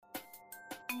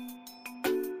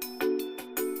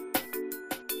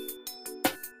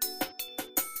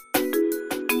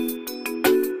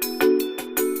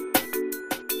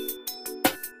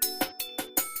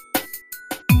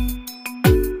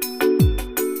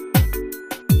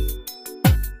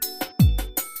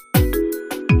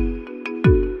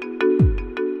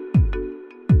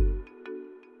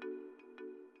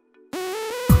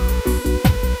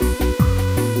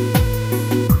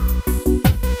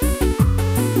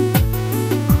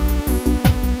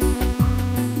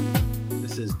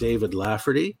David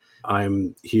Lafferty.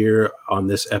 I'm here on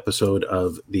this episode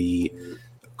of the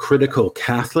Critical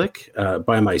Catholic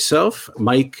by myself.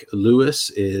 Mike Lewis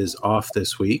is off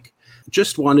this week.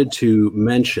 Just wanted to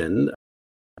mention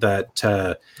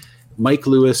that Mike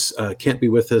Lewis can't be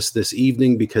with us this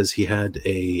evening because he had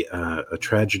a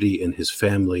tragedy in his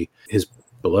family. His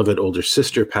beloved older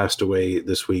sister passed away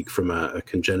this week from a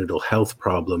congenital health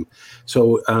problem.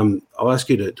 So I'll ask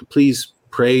you to please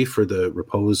pray for the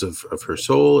repose of her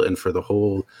soul and for the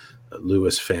whole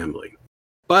Lewis family.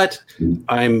 But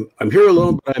I'm here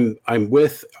alone, but I'm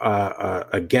with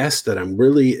a guest that I'm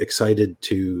really excited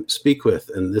to speak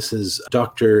with, and this is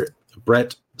Dr.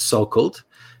 Brett Salkeld.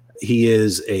 He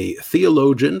is a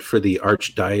theologian for the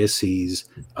Archdiocese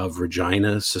of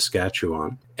Regina,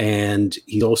 Saskatchewan, and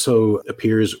he also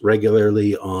appears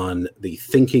regularly on the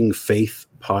Thinking Faith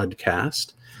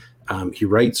podcast. He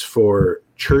writes for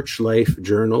Church Life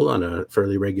Journal on a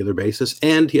fairly regular basis,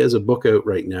 and he has a book out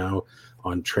right now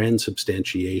on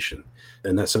transubstantiation.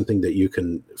 And that's something that you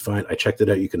can find. I checked it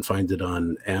out. You can find it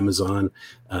on Amazon.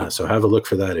 So have a look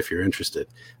for that if you're interested.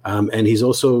 And he's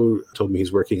also told me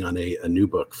he's working on a new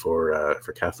book for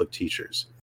Catholic teachers.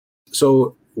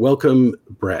 So welcome,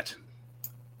 Brett.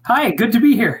 Hi, good to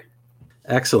be here.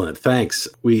 Excellent. Thanks.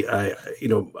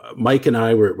 Mike and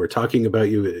I were talking about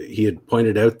you. He had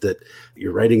pointed out that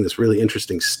you're writing this really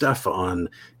interesting stuff on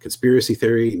conspiracy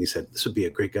theory. And he said, this would be a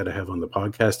great guy to have on the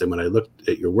podcast. And when I looked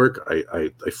at your work,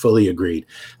 I fully agreed.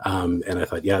 And I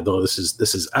thought, yeah, though, this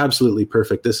is absolutely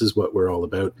perfect. This is what we're all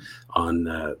about on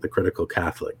the Critical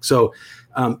Catholic. So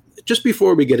just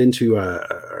before we get into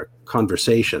our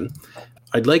conversation,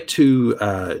 I'd like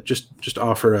to just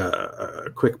offer a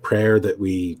quick prayer that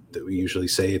we usually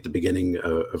say at the beginning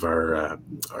of our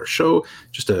show,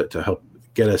 just to help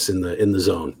get us in the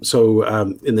zone. So,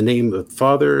 in the name of the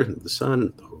Father, and the Son,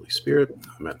 and the Holy Spirit,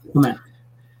 Amen. Amen.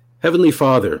 Heavenly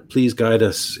Father, please guide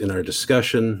us in our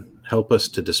discussion. Help us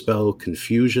to dispel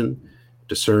confusion,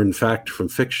 discern fact from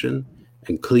fiction,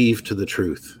 and cleave to the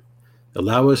truth.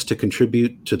 Allow us to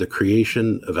contribute to the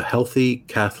creation of a healthy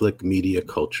Catholic media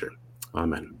culture.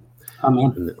 Amen.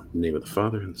 Amen. In the name of the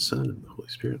Father, and the Son, and the Holy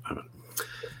Spirit. Amen.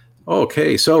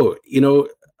 Okay, so,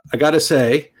 I got to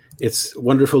say, it's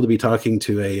wonderful to be talking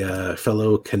to a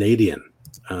fellow Canadian.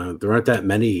 There aren't that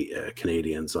many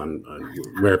Canadians on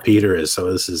where Peter is,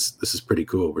 so this is pretty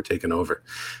cool. We're taking over.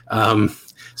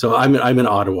 So I'm in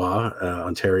Ottawa,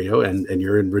 Ontario, and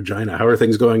you're in Regina. How are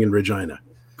things going in Regina?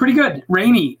 Pretty good.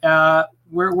 Rainy.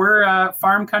 We're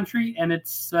farm country, and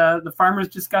it's the farmers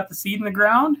just got the seed in the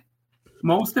ground.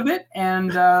 Most of it,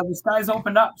 and the skies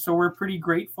opened up, so we're pretty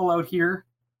grateful out here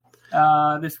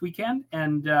this weekend,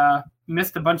 and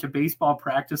missed a bunch of baseball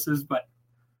practices, but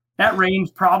that rain's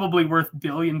probably worth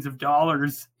billions of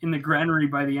dollars in the granary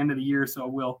by the end of the year, so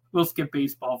we'll skip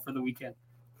baseball for the weekend.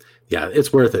 Yeah,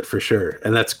 it's worth it for sure.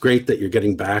 And that's great that you're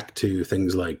getting back to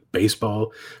things like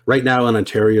baseball. Right now in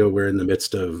Ontario, we're in the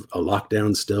midst of a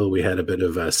lockdown still. We had a bit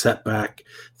of a setback.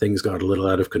 Things got a little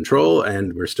out of control,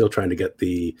 and we're still trying to get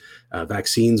the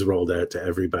vaccines rolled out to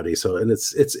everybody. So, and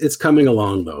it's coming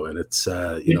along though. And it's,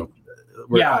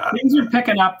 things are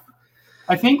picking up.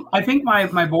 I think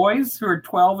my boys who are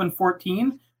 12 and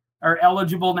 14 are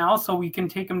eligible now, so we can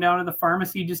take them down to the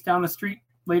pharmacy just down the street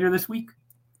later this week.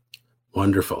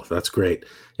 Wonderful. That's great.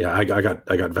 Yeah, I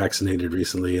got vaccinated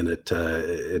recently, and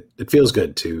it feels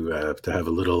good to have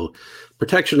a little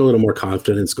protection, a little more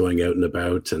confidence going out and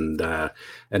about, and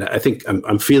I think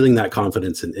I'm feeling that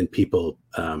confidence in people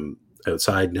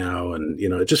outside now, and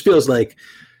it just feels like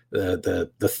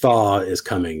the thaw is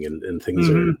coming, and things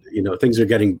are things are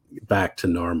getting back to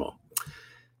normal.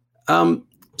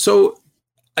 So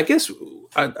I guess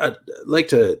I'd like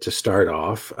to start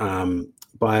off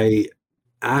by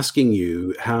asking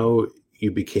you how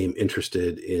you became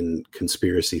interested in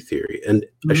conspiracy theory. And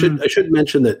I should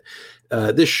mention that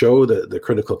this show, the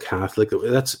Critical Catholic,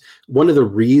 that's one of the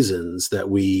reasons that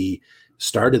we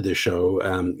started this show,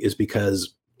 is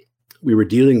because we were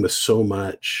dealing with so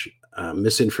much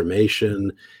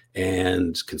misinformation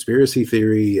and conspiracy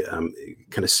theory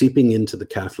kind of seeping into the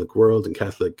Catholic world and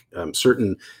Catholic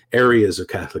certain areas of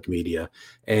Catholic media.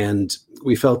 And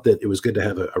we felt that it was good to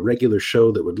have a regular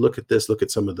show that would look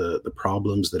at some of the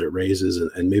problems that it raises,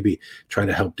 and maybe try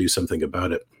to help do something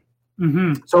about it.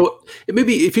 Mm-hmm. So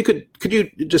maybe if you could you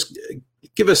just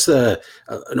give us an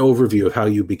overview of how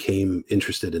you became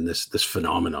interested in this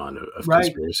phenomenon of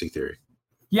conspiracy theory?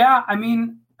 Yeah, I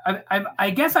mean,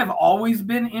 I guess I've always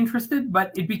been interested,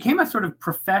 but it became a sort of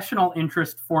professional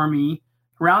interest for me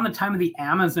around the time of the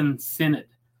Amazon Synod.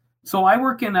 So I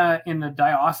work in a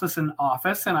diocesan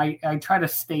office, and I try to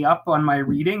stay up on my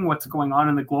reading, what's going on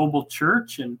in the global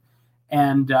church, and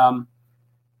and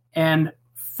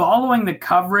following the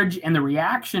coverage and the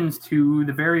reactions to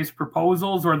the various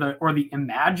proposals or the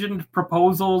imagined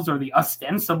proposals or the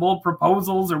ostensible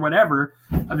proposals or whatever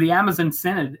of the Amazon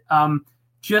Synod,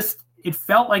 just it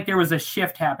felt like there was a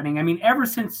shift happening. I mean, ever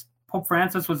since Pope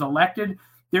Francis was elected,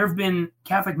 there have been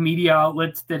Catholic media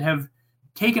outlets that have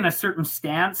taken a certain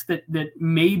stance that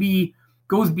maybe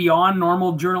goes beyond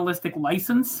normal journalistic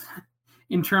license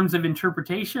in terms of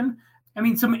interpretation. I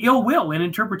mean, some ill will in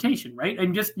interpretation, right?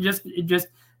 And just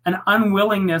an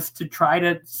unwillingness to try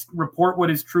to report what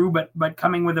is true, but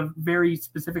coming with a very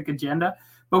specific agenda.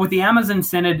 But with the Amazon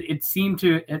Synod, it seemed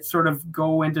to sort of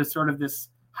go into sort of this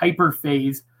hyper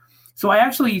phase. So I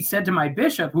actually said to my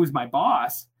bishop, who's my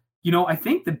boss, I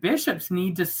think the bishops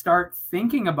need to start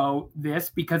thinking about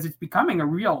this because it's becoming a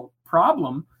real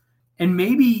problem. And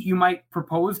maybe you might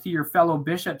propose to your fellow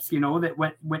bishops,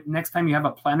 that when next time you have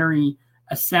a plenary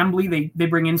assembly, they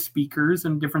bring in speakers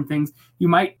and different things. You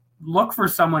might look for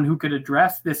someone who could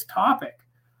address this topic.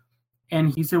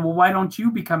 And he said, well, why don't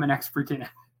you become an expert in it?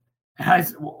 And I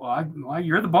said, well,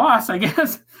 you're the boss, I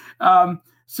guess.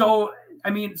 So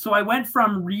I went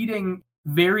from reading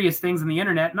various things on the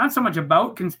internet, not so much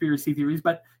about conspiracy theories,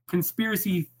 but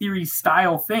conspiracy theory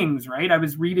style things, right? I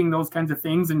was reading those kinds of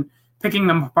things and picking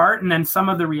them apart, and then some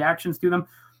of the reactions to them.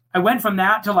 I went from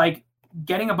that to like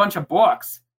getting a bunch of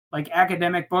books, like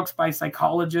academic books by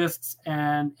psychologists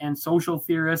and social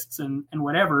theorists and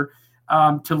whatever,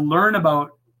 to learn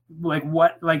about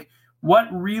what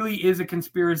really is a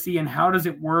conspiracy and how does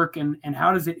it work and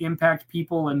how does it impact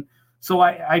people. And so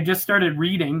I just started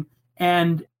reading.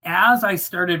 And as I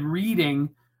started reading,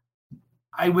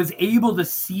 I was able to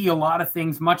see a lot of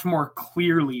things much more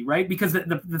clearly, right? Because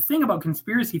the thing about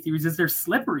conspiracy theories is they're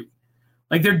slippery.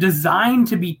 Like they're designed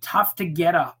to be tough to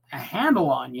get a handle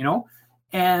on,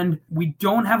 and we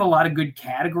don't have a lot of good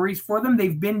categories for them.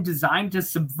 They've been designed to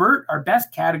subvert our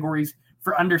best categories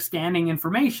for understanding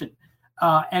information.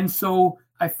 And so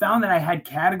I found that I had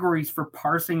categories for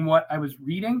parsing what I was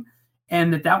reading,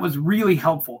 and that was really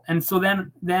helpful. And so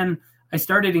then I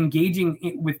started engaging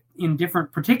in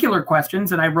different particular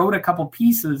questions, and I wrote a couple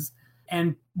pieces.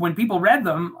 And when people read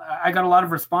them, I got a lot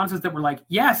of responses that were like,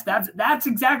 yes, that's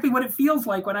exactly what it feels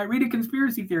like when I read a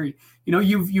conspiracy theory.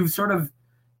 You've sort of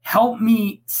helped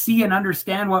me see and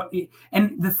understand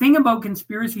and the thing about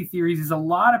conspiracy theories is a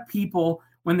lot of people,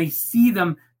 when they see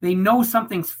them, they know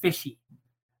something's fishy.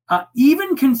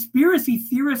 Even conspiracy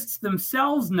theorists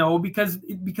themselves know because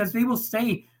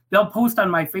they'll post on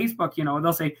my Facebook,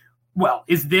 they'll say, well,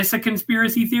 is this a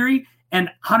conspiracy theory? And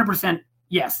 100%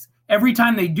 yes. Every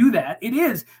time they do that, it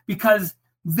is because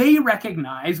they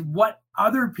recognize what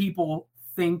other people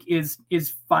think is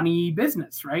funny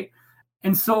business, right?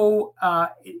 And so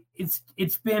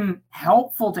it's been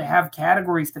helpful to have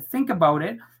categories to think about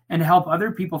it and help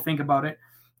other people think about it.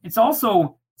 It's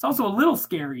also a little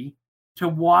scary to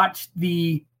watch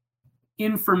the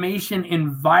information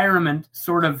environment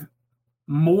sort of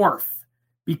morph,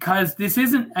 because this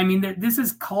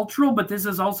is cultural, but this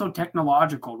is also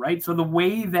technological, right? So the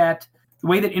way that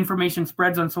information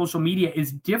spreads on social media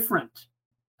is different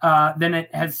than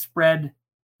it has spread.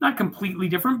 Not completely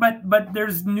different, but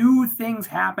there's new things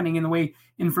happening in the way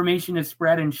information is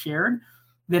spread and shared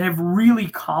that have really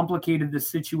complicated the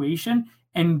situation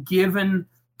and given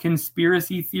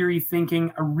conspiracy theory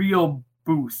thinking a real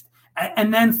boost.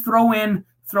 And then throw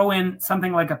in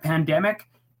something like a pandemic,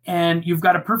 and you've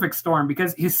got a perfect storm,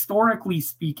 because historically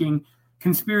speaking,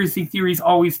 conspiracy theories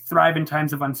always thrive in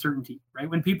times of uncertainty, right?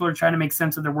 When people are trying to make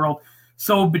sense of their world.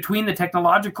 So between the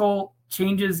technological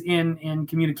changes in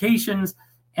communications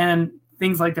and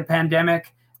things like the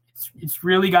pandemic, it's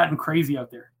really gotten crazy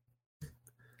out there.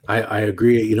 I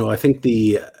agree. I think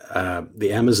the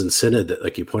Amazon Synod,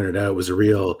 like you pointed out, was a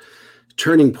real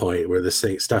turning point where this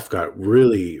stuff got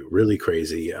really, really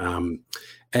crazy.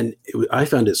 I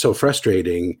found it so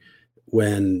frustrating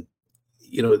when,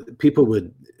 people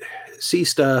would see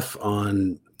stuff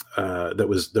on that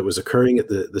was occurring at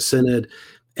the Synod,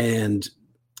 and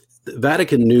the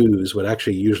Vatican News would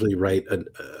actually usually write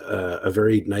a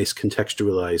very nice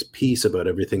contextualized piece about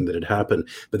everything that had happened,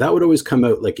 but that would always come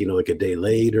out like a day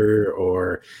later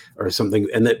or something.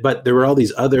 But there were all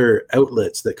these other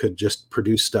outlets that could just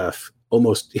produce stuff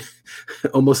almost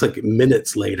like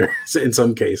minutes later in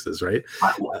some cases, right?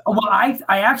 I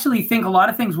actually think a lot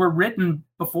of things were written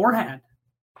beforehand.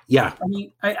 Yeah. I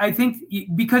mean, I think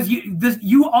because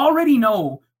you already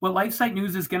know what LifeSite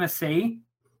News is going to say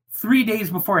 3 days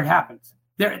before it happens.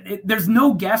 There's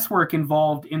no guesswork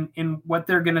involved in what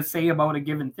they're going to say about a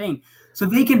given thing. So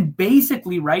they can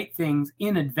basically write things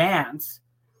in advance,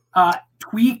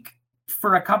 tweak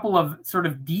for a couple of sort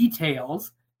of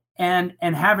details and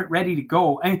have it ready to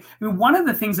go. I mean, one of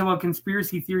the things about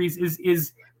conspiracy theories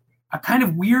is a kind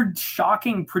of weird,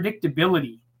 shocking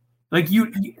predictability. Like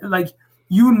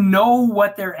you know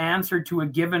what their answer to a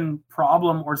given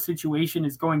problem or situation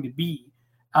is going to be.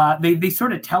 They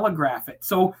sort of telegraph it.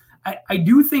 So I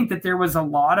do think that there was a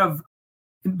lot of,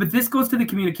 but this goes to the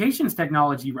communications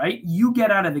technology, right? You get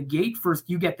out of the gate first,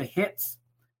 you get the hits.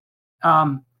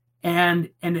 And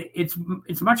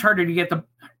it's much harder to get the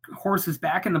horses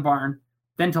back in the barn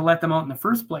than to let them out in the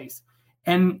first place.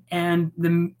 And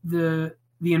the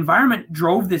environment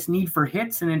drove this need for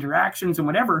hits and interactions and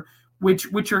whatever,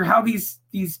 which are how these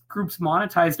groups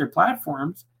monetize their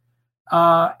platforms.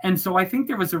 And so I think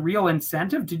there was a real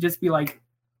incentive to just be like,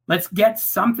 let's get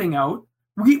something out.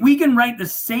 We can write the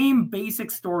same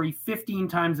basic story 15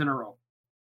 times in a row.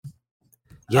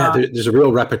 Yeah, there's a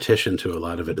real repetition to a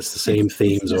lot of it. It's the same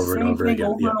themes over and over again.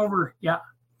 Over and over. Yeah.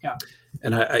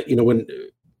 And I when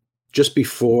just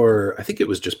before, I think it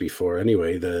was just before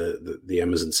anyway, the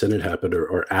Amazon Synod happened,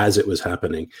 or as it was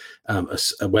happening, a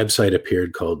website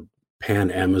appeared called Pan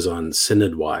Amazon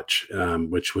Synod Watch,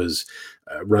 which was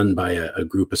run by a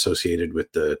group associated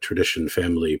with the Tradition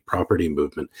Family Property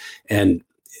Movement. And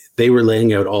they were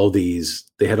laying out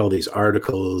they had all these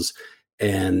articles,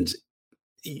 and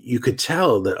you could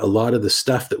tell that a lot of the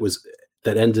stuff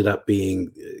that ended up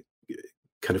being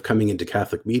kind of coming into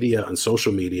Catholic media on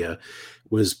social media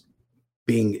was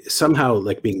being somehow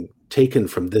being taken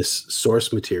from this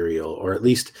source material, or at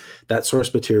least that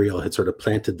source material had sort of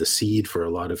planted the seed for a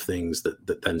lot of things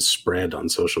that then spread on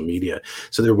social media.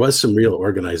 So there was some real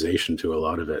organization to a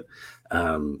lot of it.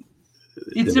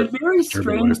 It's a very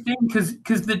strange thing because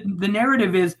the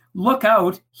narrative is, look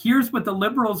out, here's what the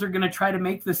liberals are going to try to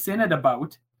make the synod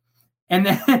about. And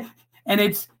then, and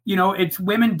it's, it's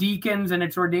women deacons and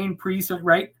it's ordained priests,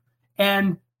 right?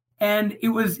 And it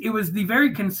was the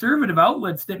very conservative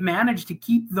outlets that managed to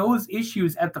keep those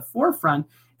issues at the forefront.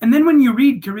 And then when you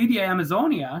read Queridia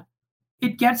Amazonia,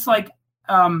 it gets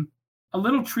a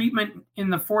little treatment in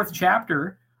the 4th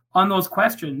chapter on those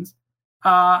questions.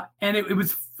 And it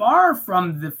was far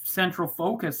from the central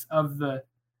focus of the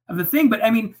thing. But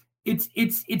I mean,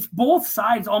 it's both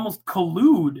sides almost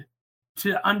collude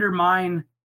to undermine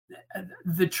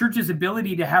the church's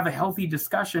ability to have a healthy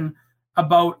discussion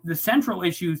about the central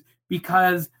issues,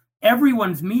 because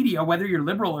everyone's media, whether you're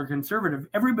liberal or conservative,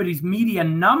 everybody's media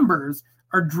numbers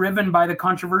are driven by the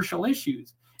controversial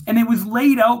issues. And it was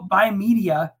laid out by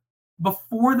media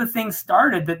before the thing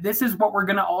started that this is what we're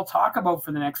going to all talk about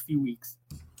for the next few weeks.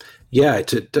 Yeah,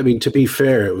 to be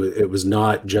fair, it was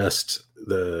not just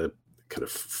the kind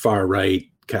of far right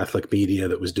Catholic media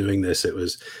that was doing this. It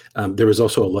was there was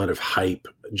also a lot of hype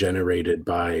generated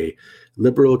by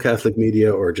liberal Catholic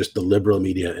media, or just the liberal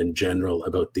media in general,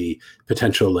 about the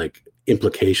potential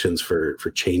implications for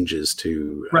changes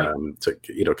to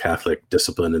Catholic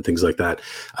discipline and things like that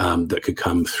that could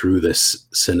come through this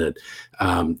synod.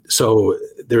 So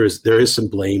there is some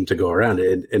blame to go around,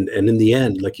 and in the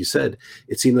end, like you said,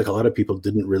 it seemed like a lot of people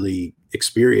didn't really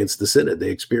experience the synod.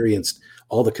 They experienced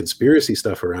all the conspiracy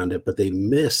stuff around it, but they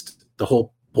missed the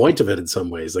whole point of it in some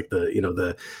ways,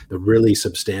 the really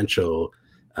substantial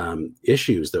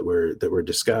issues that were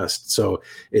discussed. So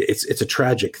it's a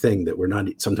tragic thing that we're not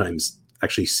sometimes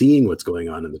actually seeing what's going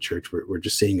on in the church. We're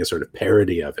just seeing a sort of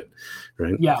parody of it,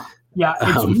 right? Yeah.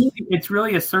 It's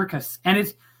really a circus,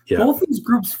 and both these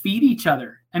groups feed each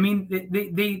other. I mean,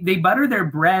 they butter their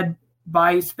bread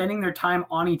by spending their time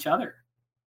on each other.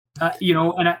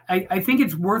 And I think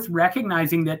it's worth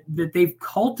recognizing that they've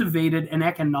cultivated an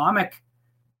economic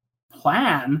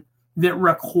plan that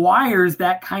requires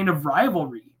that kind of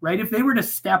rivalry, right? If they were to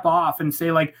step off and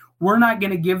say, we're not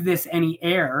going to give this any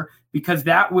air because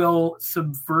that will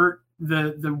subvert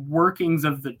the workings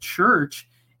of the church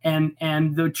and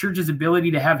the church's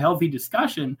ability to have healthy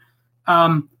discussion,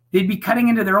 they'd be cutting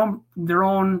into their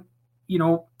own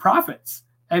profits.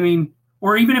 I mean,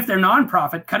 or even if they're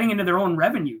nonprofit, cutting into their own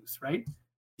revenues, right?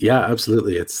 Yeah,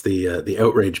 absolutely. It's the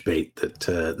outrage bait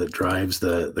that drives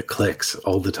the clicks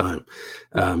all the time,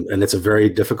 and it's a very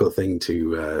difficult thing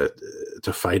to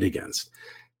fight against.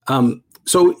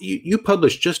 So you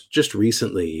published just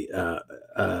recently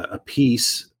a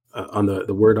piece on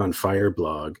the Word on Fire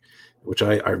blog, which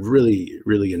I really,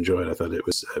 really enjoyed. I thought it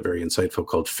was very insightful,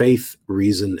 called "Faith,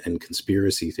 Reason, and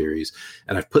Conspiracy Theories,"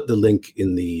 and I've put the link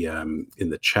in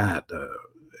the chat,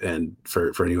 and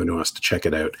for anyone who wants to check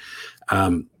it out.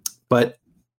 But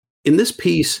in this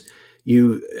piece,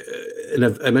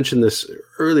 I mentioned this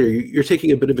earlier, you're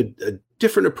taking a bit of a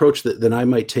different approach than I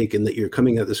might take, in that you're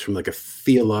coming at this from like a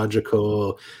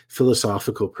theological,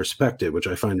 philosophical perspective, which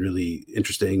I find really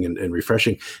interesting and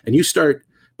refreshing. And you start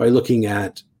by looking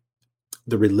at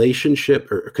the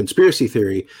relationship or conspiracy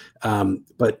theory,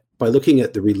 but by looking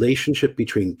at the relationship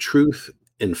between truth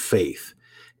and faith.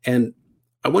 And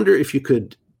I wonder if you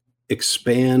could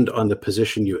expand on the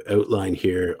position you outline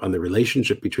here on the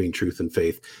relationship between truth and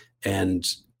faith, and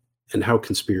how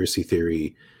conspiracy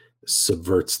theory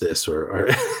subverts this or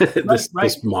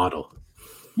this model.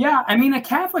 Yeah, I mean, a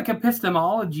Catholic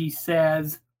epistemology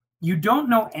says you don't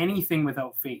know anything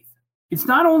without faith. It's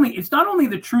not only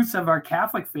the truths of our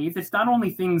Catholic faith. It's not only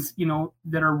things,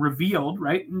 that are revealed,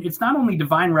 right? It's not only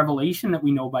divine revelation that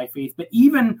we know by faith, but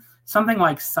even something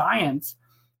like science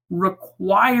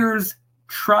requires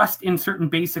trust in certain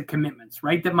basic commitments,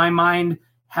 right? That my mind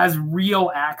has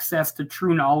real access to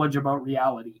true knowledge about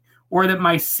reality, or that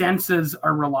my senses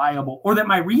are reliable, or that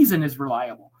my reason is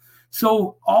reliable.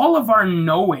 So all of our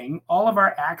knowing, all of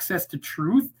our access to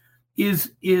truth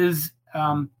is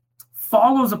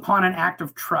follows upon an act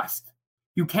of trust.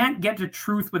 You can't get to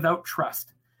truth without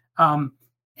trust.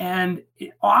 And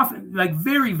often, like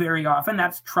very, very often,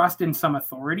 that's trust in some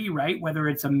authority, right? Whether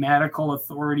it's a medical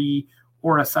authority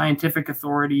or a scientific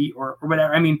authority or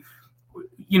whatever. I mean,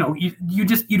 you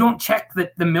don't check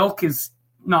that the milk is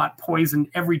not poisoned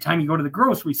every time you go to the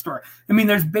grocery store. I mean,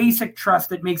 there's basic trust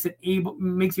that makes you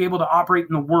able to operate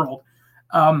in the world.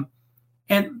 But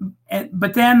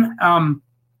then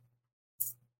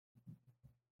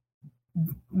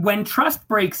when trust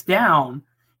breaks down,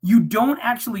 you don't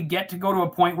actually get to go to a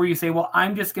point where you say, well,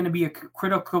 I'm just going to be a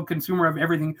critical consumer of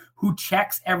everything who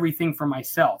checks everything for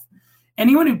myself.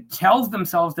 Anyone who tells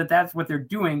themselves that that's what they're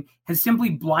doing has simply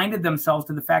blinded themselves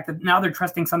to the fact that now they're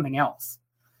trusting something else.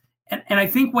 And I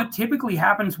think what typically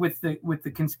happens with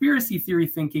the conspiracy theory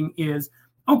thinking is,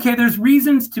 okay, there's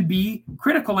reasons to be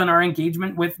critical in our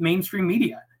engagement with mainstream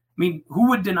media. I mean, who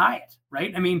would deny it,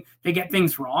 right? I mean, they get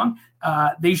things wrong.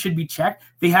 They should be checked.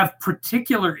 They have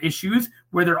particular issues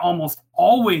where they're almost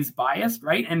always biased,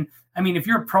 right? And I mean, if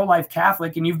you're a pro-life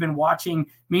Catholic and you've been watching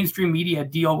mainstream media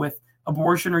deal with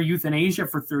abortion or euthanasia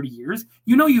for 30 years,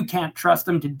 you can't trust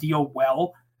them to deal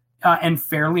well and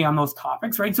fairly on those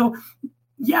topics, right? So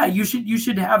yeah, you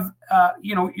should have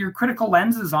your critical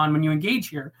lenses on when you engage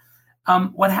here.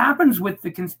 What happens with the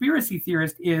conspiracy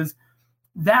theorist is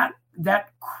that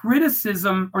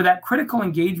criticism or that critical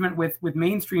engagement with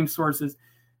mainstream sources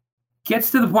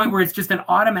gets to the point where it's just an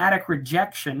automatic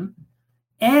rejection.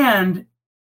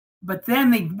 But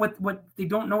then what they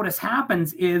don't notice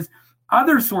happens is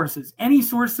other sources, any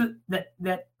source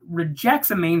that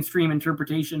rejects a mainstream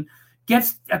interpretation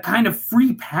gets a kind of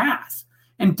free pass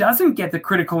and doesn't get the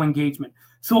critical engagement.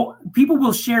 So people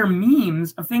will share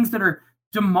memes of things that are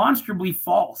demonstrably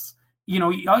false.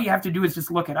 All you have to do is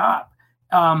just look it up.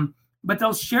 But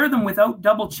they'll share them without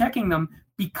double checking them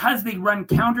because they run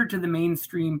counter to the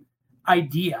mainstream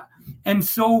idea. And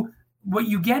so what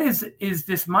you get is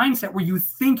this mindset where you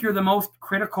think you're the most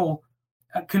critical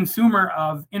consumer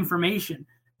of information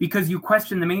because you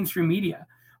question the mainstream media,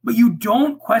 but you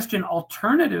don't question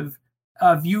alternative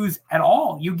views at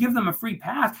all. You give them a free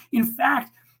pass. In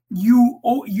fact,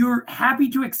 you're happy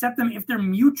to accept them if they're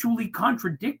mutually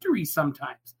contradictory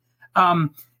sometimes.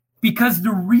 Because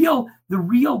the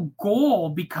real goal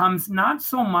becomes not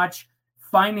so much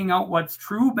finding out what's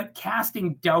true, but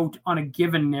casting doubt on a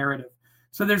given narrative.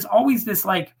 So there's always this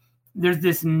there's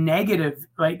this negative,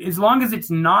 right? As long as it's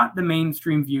not the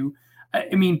mainstream view.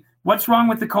 I mean, what's wrong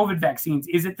with the COVID vaccines?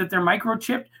 Is it that they're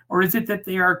microchipped, or is it that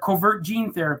they are covert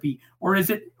gene therapy, or is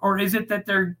it that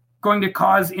they're going to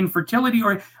cause infertility?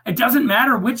 Or it doesn't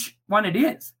matter which one it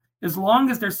is, as long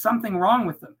as there's something wrong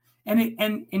with them. And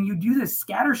you do this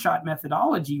scattershot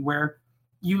methodology where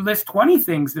you list 20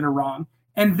 things that are wrong,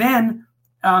 and then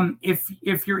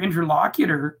if your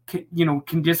interlocutor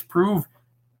can disprove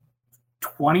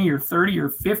 20 or 30 or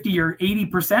 50 or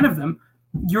 80% of them,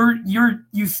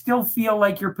 you still feel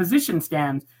like your position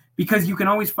stands because you can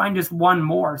always find just one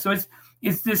more. So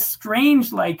it's this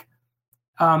strange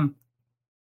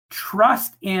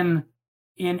trust in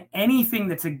anything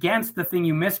that's against the thing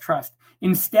you mistrust,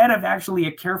 instead of actually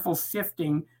a careful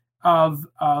sifting of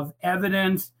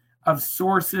evidence, of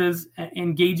sources,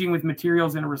 engaging with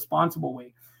materials in a responsible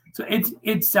way. So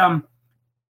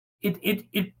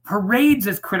it parades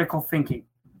as critical thinking,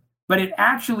 but it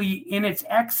actually, in its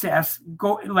excess,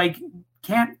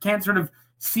 can't sort of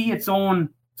see its own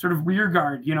sort of rear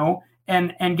guard,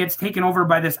 and gets taken over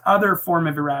by this other form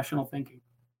of irrational thinking.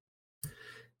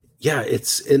 Yeah,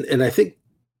 and I think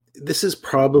this is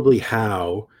probably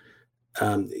how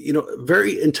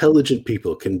very intelligent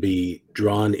people can be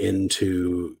drawn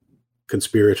into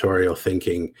conspiratorial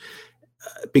thinking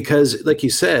because, like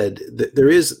you said,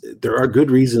 there are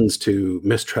good reasons to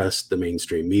mistrust the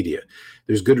mainstream media.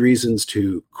 There's good reasons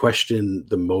to question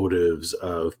the motives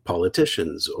of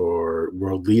politicians or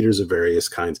world leaders of various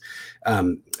kinds.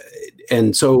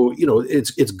 And so,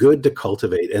 it's good to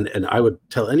cultivate, and I would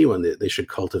tell anyone that they should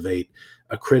cultivate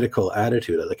a critical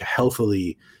attitude, like a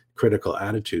healthily critical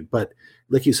attitude. But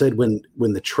like you said, when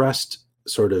the trust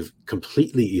sort of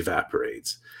completely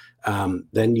evaporates,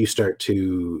 then you start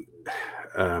to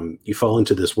you fall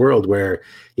into this world where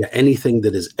anything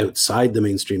that is outside the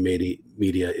mainstream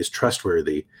media is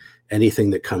trustworthy.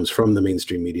 Anything that comes from the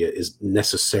mainstream media is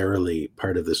necessarily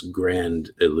part of this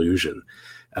grand illusion.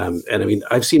 And I mean,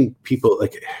 I've seen people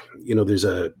like, there's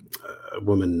a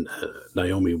woman,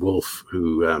 Naomi Wolf,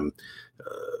 who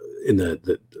in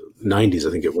the 90s,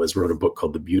 I think it was, wrote a book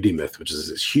called The Beauty Myth, which is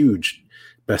this huge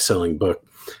best-selling book.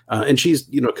 And she's,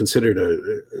 considered a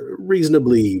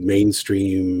reasonably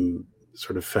mainstream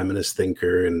sort of feminist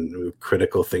thinker and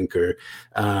critical thinker.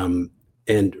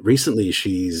 And recently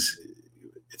it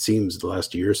seems the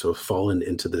last year or so, fallen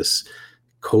into this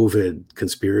COVID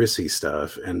conspiracy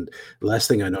stuff. And the last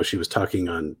thing I know, she was talking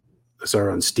I saw her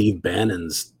on Steve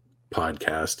Bannon's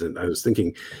podcast. And I was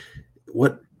thinking,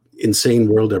 what insane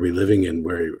world are we living in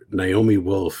where Naomi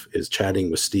Wolf is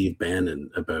chatting with Steve Bannon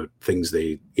about things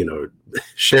they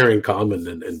share in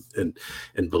common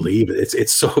and believe?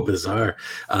 It's so bizarre,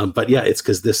 but it's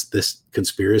because this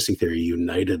conspiracy theory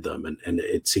united them, and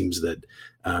it seems that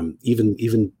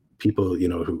even people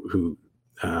who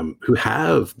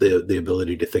have the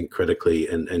ability to think critically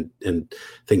and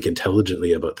think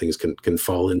intelligently about things can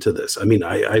fall into this. I mean,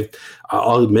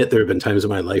 I'll admit there have been times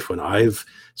in my life when I've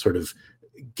sort of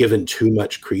given too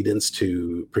much credence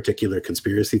to particular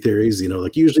conspiracy theories.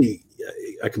 Like usually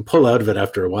I can pull out of it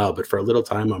after a while, but for a little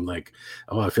time I'm like,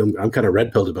 oh, I feel I'm kind of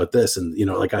red pilled about this. And,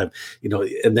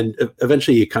 and then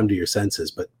eventually you come to your senses,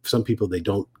 but some people, they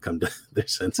don't come to their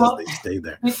senses. Well, they stay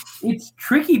there. It's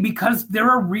tricky because there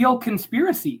are real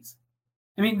conspiracies.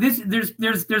 I mean,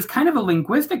 there's kind of a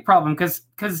linguistic problem because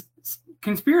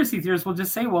conspiracy theorists will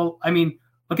just say, well, I mean,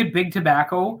 look at big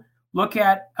tobacco, look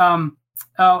at,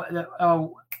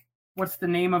 what's the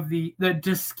name of the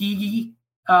Tuskegee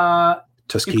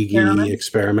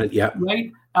experiment? Yeah.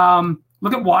 Right.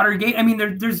 Look at Watergate. I mean,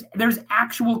 there's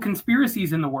actual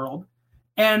conspiracies in the world.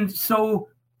 And so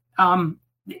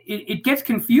it gets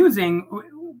confusing.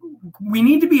 We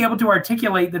need to be able to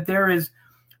articulate that there is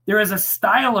a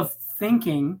style of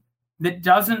thinking that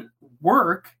doesn't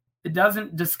work. It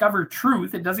doesn't discover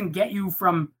truth. It doesn't get you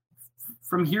from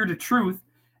here to truth.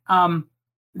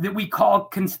 That we call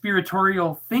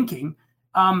conspiratorial thinking.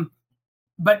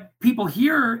 But people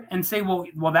hear and say,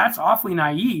 well, that's awfully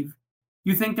naive.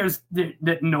 You think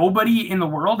that nobody in the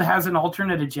world has an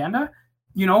alternate agenda?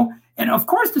 And of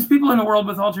course there's people in the world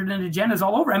with alternate agendas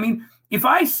all over. I mean, if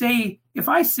I say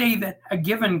that a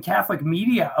given Catholic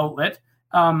media outlet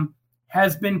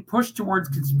has been pushed towards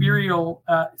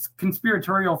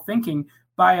conspiratorial thinking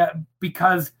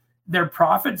because their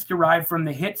profits derive from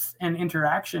the hits and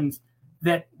interactions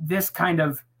that this kind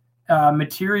of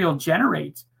material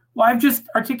generates, well, I've just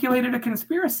articulated a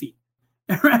conspiracy.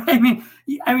 Right?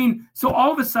 I mean, so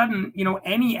all of a sudden,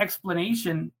 any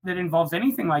explanation that involves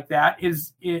anything like that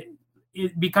it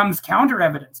becomes counter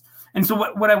evidence. And so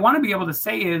what I want to be able to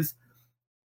say is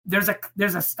there's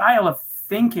a style of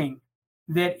thinking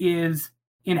that is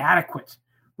inadequate,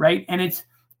 right? And it's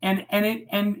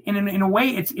in a way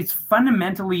it's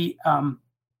fundamentally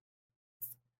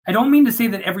I don't mean to say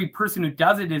that every person who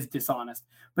does it is dishonest,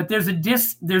 but there's a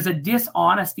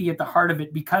dishonesty at the heart of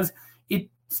it because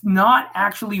it's not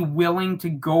actually willing to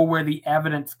go where the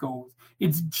evidence goes.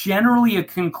 It's generally a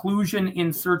conclusion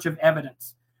in search of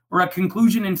evidence or a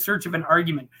conclusion in search of an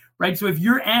argument, right? So if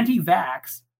you're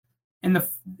anti-vax,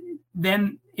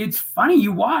 then it's funny,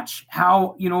 you watch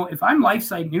how, if I'm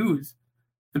LifeSite News,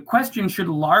 the question should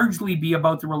largely be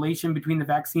about the relation between the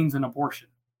vaccines and abortion.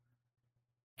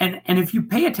 And if you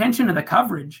pay attention to the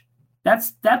coverage,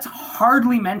 that's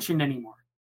hardly mentioned anymore,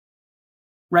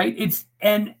 right? It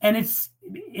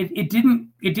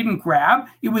didn't grab.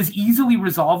 It was easily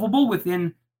resolvable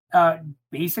within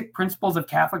basic principles of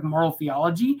Catholic moral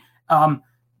theology.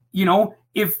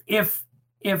 If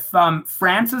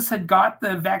Francis had got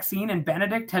the vaccine and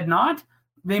Benedict had not,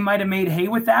 they might have made hay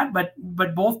with that. But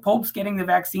both popes getting the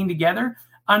vaccine together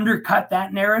undercut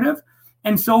that narrative,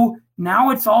 and so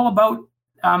now it's all about.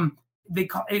 They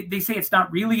say it's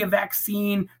not really a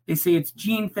vaccine. They say it's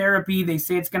gene therapy. They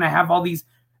say it's going to have all these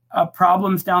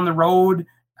problems down the road.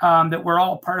 that we're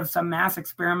all part of some mass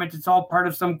experiment. It's all part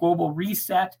of some global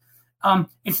reset.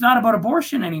 It's not about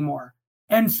abortion anymore.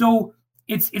 And so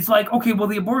it's like, okay, well,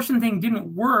 the abortion thing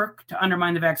didn't work to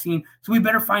undermine the vaccine, so we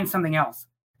better find something else.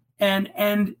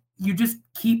 And you just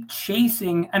keep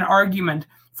chasing an argument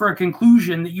for a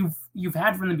conclusion that you've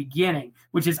had from the beginning,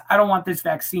 which is, I don't want this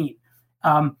vaccine.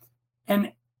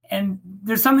 And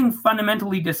there's something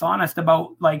fundamentally dishonest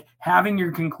about like having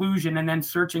your conclusion and then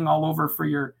searching all over for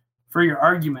your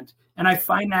argument. And I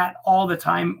find that all the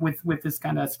time with this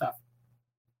kind of stuff.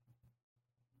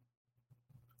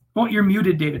 Oh, you're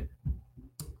muted, David.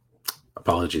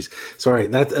 Apologies. Sorry,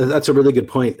 that's a really good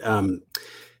point.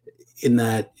 In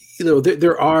that,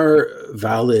 there are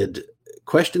valid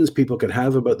questions people could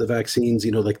have about the vaccines.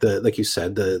 Like you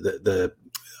said, the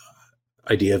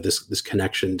idea of this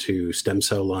connection to stem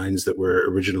cell lines that were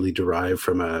originally derived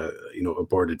from a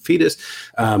aborted fetus,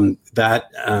 that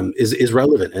is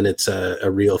relevant, and it's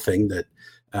a real thing that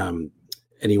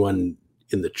anyone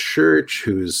in the church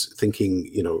who's thinking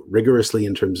rigorously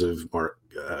in terms of more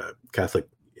Catholic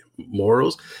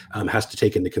morals has to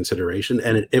take into consideration,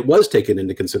 and it was taken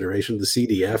into consideration. The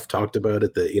CDF talked about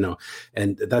it,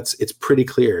 and it's pretty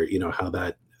clear how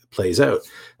that plays out.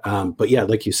 But yeah,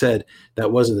 like you said,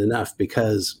 that wasn't enough,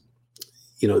 because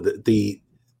the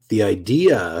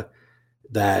idea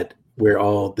that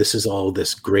this is all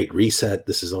this great reset,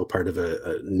 this is all part of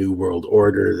a new world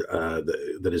order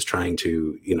that is trying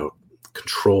to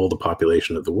control the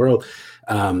population of the world,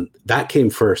 that came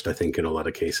first, I think, in a lot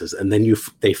of cases, and then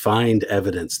they find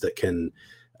evidence that can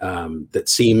that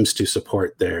seems to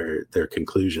support their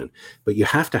conclusion. But you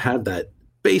have to have that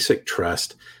basic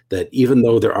trust that even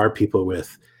though there are people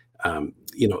with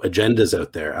agendas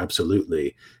out there,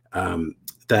 absolutely,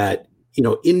 that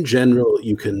in general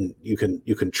you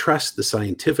can trust the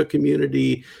scientific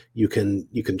community, you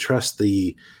can trust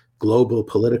the global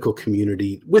political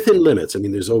community within limits. I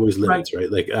mean, there's always limits,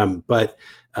 right? Like, but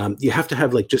you have to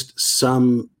have like just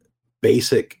some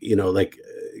basic,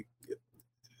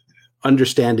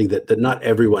 understanding that not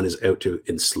everyone is out to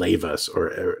enslave us,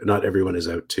 or not everyone is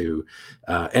out to,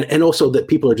 and also that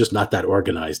people are just not that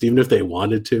organized. Even if they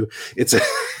wanted to, it'd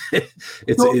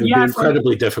be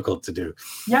incredibly difficult to do.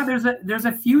 Yeah, there's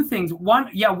a few things. One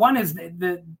is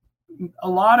a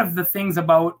lot of the things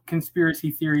about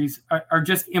conspiracy theories are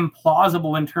just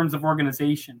implausible in terms of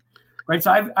organization, right?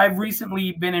 So I've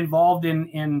recently been involved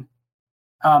in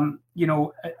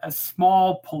a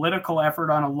small political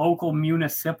effort on a local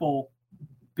municipal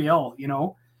bill.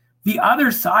 The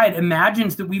other side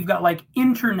imagines that we've got like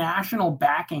international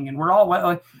backing, and we're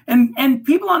all and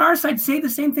people on our side say the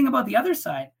same thing about the other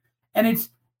side, and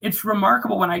it's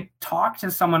remarkable when I talk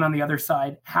to someone on the other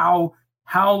side how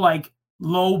like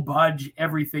low budge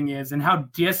everything is and how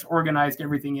disorganized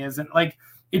everything is, and like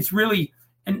it's really,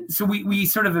 and so we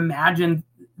sort of imagine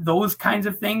those kinds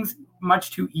of things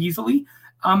much too easily.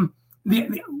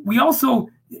 We also,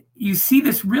 you see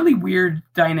this really weird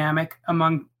dynamic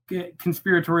among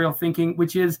conspiratorial thinking,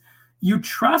 which is you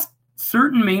trust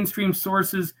certain mainstream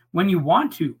sources when you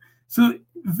want to. So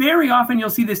very often you'll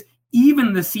see this,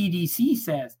 even the CDC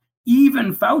says,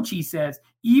 even Fauci says,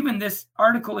 even this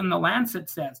article in the Lancet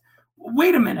says.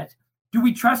 Wait a minute, do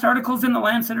we trust articles in the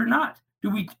Lancet or not? Do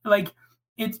we, like,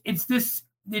 it's this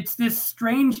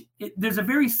strange, there's a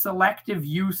very selective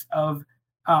use of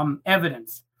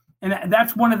evidence. And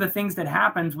that's one of the things that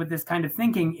happens with this kind of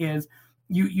thinking is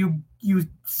you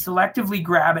selectively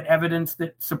grab at evidence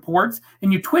that supports,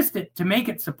 and you twist it to make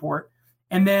it support,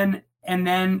 and then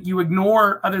you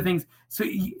ignore other things. So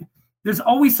there's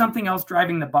always something else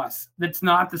driving the bus that's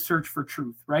not the search for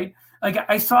truth, right? Like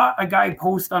I saw a guy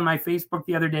post on my Facebook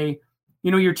the other day,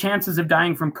 your chances of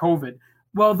dying from COVID.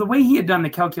 Well, the way he had done the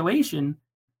calculation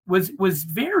was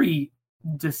very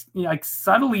just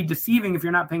subtly deceiving if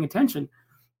you're not paying attention.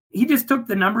 He just took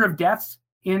the number of deaths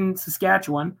in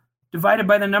Saskatchewan divided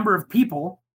by the number of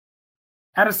people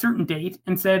at a certain date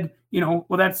and said, well,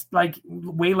 that's like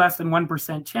way less than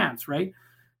 1% chance, right?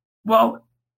 Well,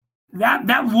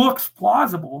 that looks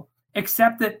plausible,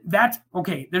 except that's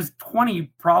okay. There's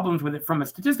 20 problems with it from a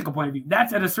statistical point of view.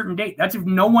 That's at a certain date. That's if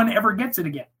no one ever gets it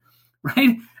again,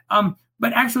 right?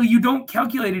 But actually, you don't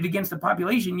calculate it against the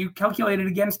population. You calculate it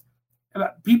against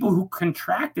people who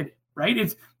contracted it, right?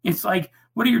 It's like,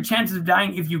 what are your chances of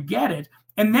dying if you get it?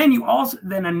 And then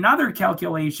then another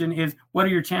calculation is, what are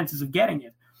your chances of getting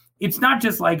it? It's not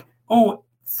just like,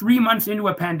 3 months into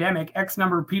a pandemic, X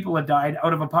number of people have died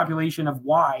out of a population of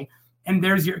Y. And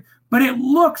but it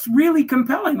looks really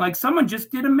compelling. Like someone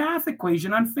just did a math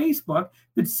equation on Facebook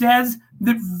that says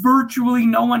that virtually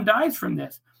no one dies from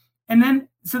this. And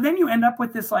then you end up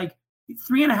with this, like,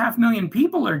 3.5 million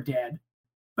people are dead,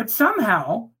 but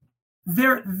somehow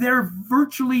it's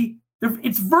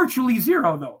virtually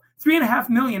zero though. 3.5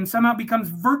 million somehow becomes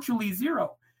virtually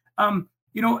zero.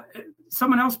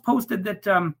 Someone else posted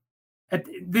that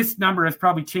this number has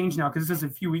probably changed now because this is a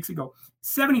few weeks ago.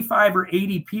 75 or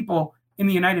 80 people in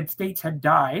the United States had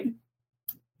died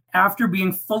after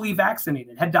being fully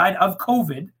vaccinated, had died of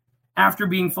COVID after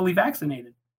being fully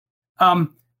vaccinated.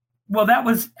 Well, that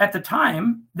was at the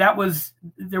time,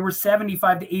 there were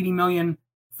 75 to 80 million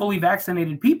fully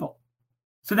vaccinated people.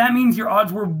 So that means your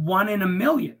odds were 1 in a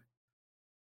million.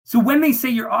 So when they say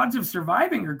your odds of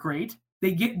surviving are great,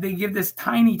 they give this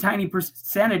tiny, tiny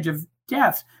percentage of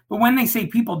deaths. But when they say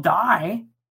people die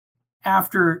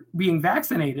after being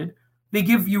vaccinated, they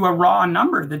give you a raw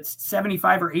number that's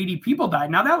 75 or 80 people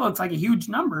died. Now that looks like a huge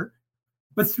number,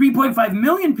 but 3.5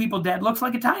 million people dead looks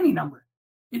like a tiny number.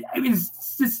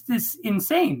 It's just this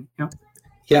insane,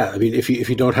 Yeah, I mean, if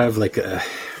you don't have like a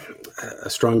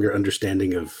stronger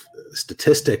understanding of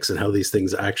statistics and how these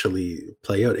things actually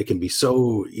play out, it can be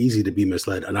so easy to be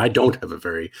misled. And I don't have a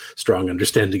very strong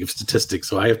understanding of statistics,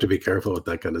 so I have to be careful with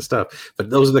that kind of stuff. But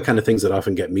those are the kind of things that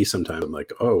often get me sometimes. I'm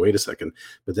like, oh, wait a second.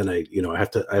 But then I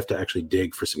have to actually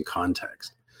dig for some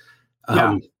context.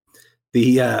 Yeah.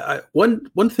 The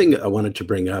one thing I wanted to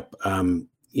bring up,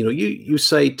 you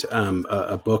cite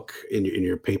a book in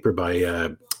your paper by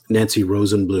Nancy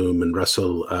Rosenblum and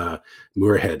Russell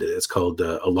Moorhead. It's called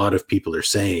A Lot of People Are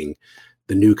Saying,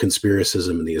 The New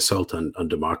Conspiracism and the Assault on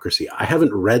Democracy. I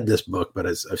haven't read this book, but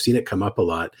I've seen it come up a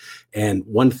lot. And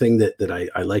one thing that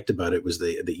I liked about it was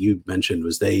that you mentioned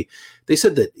was they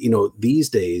said that, these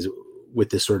days with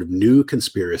this sort of new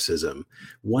conspiracism,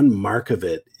 one mark of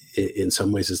it in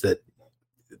some ways is that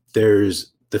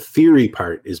there's the theory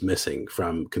part is missing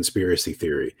from conspiracy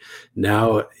theory.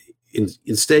 Now,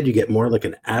 instead, you get more like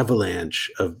an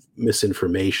avalanche of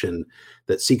misinformation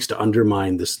that seeks to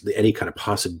undermine any kind of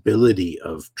possibility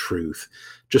of truth,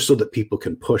 just so that people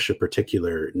can push a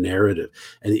particular narrative.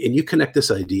 And you connect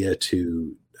this idea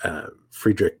to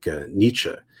Friedrich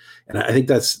Nietzsche. And I think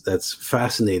that's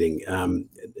fascinating.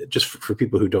 Just for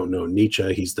people who don't know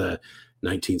Nietzsche, he's the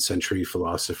 19th century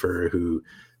philosopher who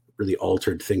really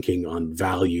altered thinking on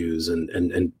values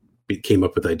and came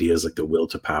up with ideas like the will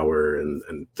to power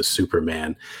and the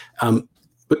Superman.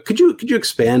 But could you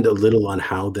expand a little on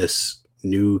how this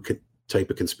new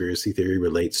type of conspiracy theory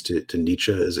relates to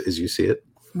Nietzsche as you see it?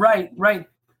 Right.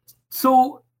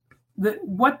 So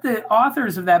what the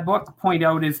authors of that book point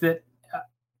out is that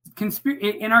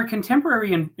in our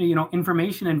contemporary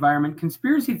information environment,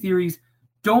 conspiracy theories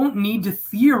don't need to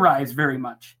theorize very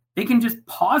much. They can just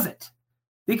posit.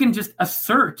 They can just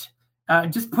assert,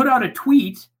 just put out a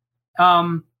tweet,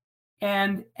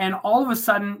 and all of a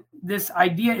sudden this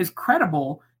idea is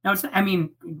credible. Now,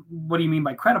 what do you mean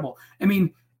by credible? I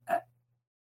mean,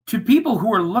 to people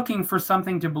who are looking for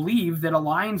something to believe that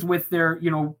aligns with their,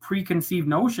 preconceived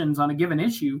notions on a given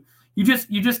issue, you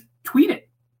just tweet it,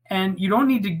 and you don't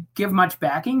need to give much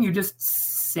backing. You just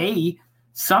say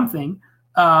something.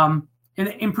 And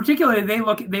in particular, they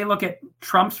look at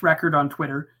Trump's record on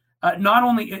Twitter. Not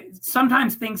only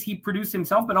sometimes things he produced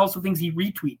himself, but also things he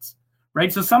retweets,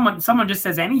 right? So someone just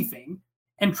says anything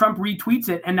and Trump retweets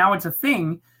it, and now it's a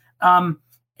thing.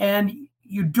 And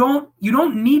you don't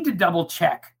need to double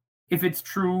check if it's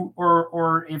true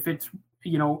or if it's,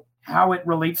 how it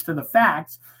relates to the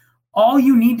facts. All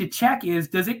you need to check is,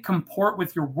 does it comport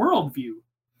with your worldview?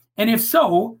 And if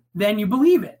so, then you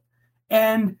believe it.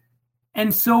 And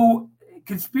so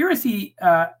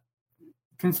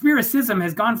conspiracism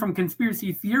has gone from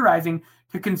conspiracy theorizing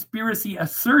to conspiracy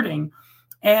asserting.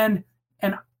 And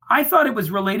I thought it was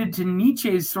related to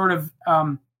Nietzsche's sort of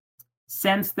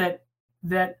sense that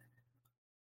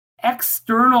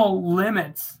external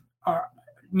limits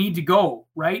need to go,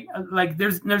 right? Like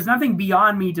there's nothing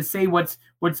beyond me to say what's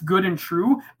good and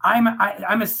true.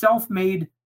 I'm a self-made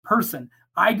person.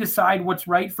 I decide what's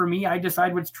right for me. I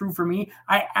decide what's true for me.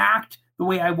 I act the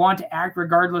way I want to act,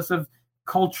 regardless of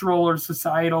cultural or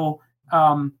societal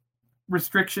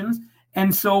restrictions.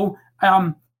 And so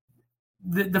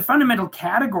the fundamental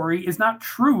category is not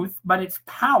truth, but it's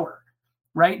power,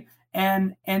 right?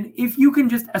 And if you can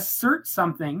just assert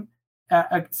something,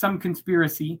 some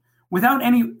conspiracy, without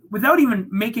even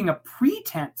making a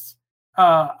pretense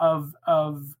of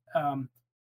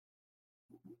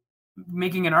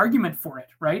making an argument for it,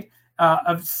 right?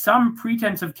 Of some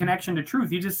pretense of connection to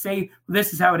truth, you just say,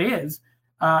 this is how it is.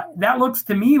 That looks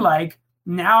to me like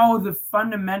now the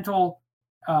fundamental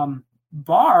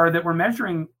bar that we're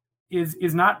measuring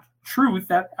is not truth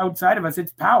that outside of us,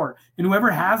 it's power. And whoever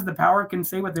has the power can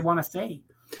say what they want to say.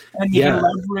 And they can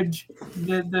leverage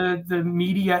the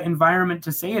media environment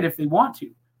to say it if they want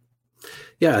to.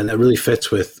 Yeah, and that really fits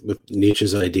with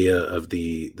Nietzsche's idea of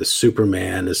the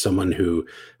Superman as someone who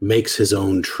makes his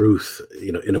own truth.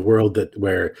 In a world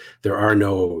where there are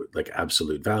no like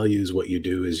absolute values, what you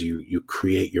do is you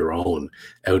create your own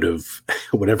out of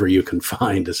whatever you can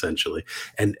find, essentially.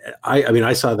 And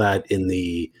I saw that in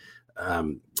the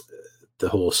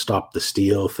whole Stop the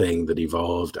Steal thing that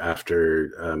evolved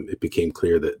after it became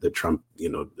clear that Trump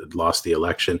had lost the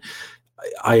election.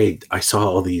 I saw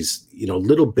all these,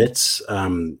 little bits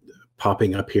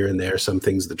popping up here and there, some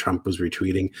things that Trump was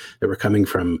retweeting that were coming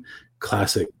from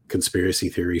classic conspiracy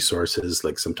theory sources,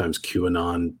 like sometimes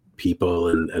QAnon people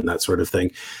and that sort of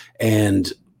thing.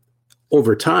 And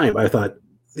over time, I thought,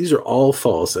 these are all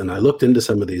false. And I looked into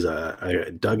some of these,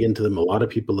 I dug into them. A lot of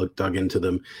people dug into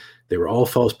them. They were all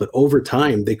false. But over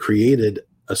time, they created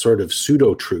a sort of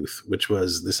pseudo-truth, which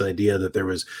was this idea that there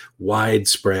was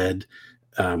widespread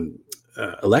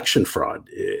election fraud,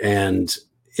 and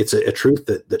it's a truth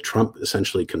that Trump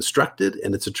essentially constructed,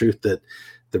 and it's a truth that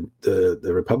the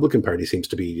Republican Party seems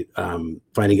to be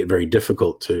finding it very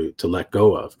difficult to let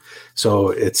go of. So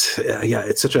it's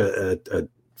such a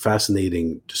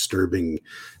fascinating, disturbing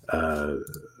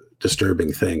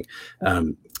thing.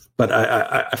 But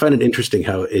I find it interesting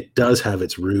how it does have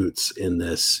its roots in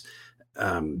this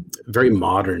very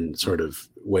modern sort of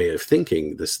way of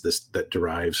thinking, this that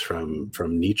derives from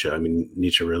Nietzsche. I mean,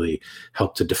 Nietzsche really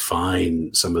helped to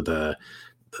define some of the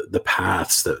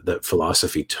paths that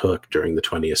philosophy took during the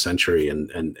 20th century,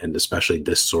 and especially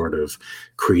this sort of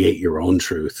create your own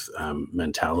truth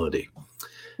mentality.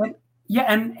 Yeah,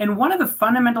 and one of the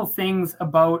fundamental things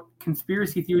about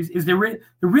conspiracy theories is they're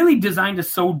really designed to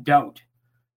sow doubt.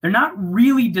 They're not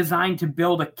really designed to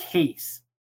build a case.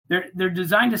 They're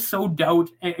designed to sow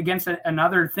doubt against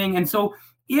another thing. And so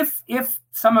if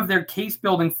some of their case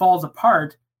building falls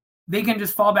apart, they can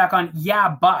just fall back on,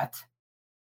 yeah, but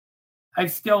I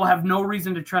still have no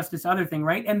reason to trust this other thing,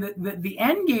 right? And the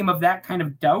end game of that kind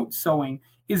of doubt sowing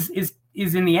is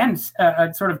in the end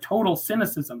a sort of total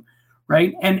cynicism,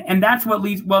 right? And that's what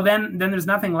leads. Well, then there's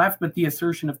nothing left but the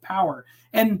assertion of power.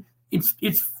 And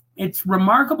it's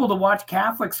remarkable to watch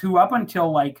Catholics who up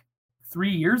until like 3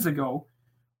 years ago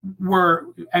were,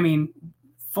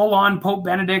 full on Pope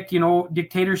Benedict,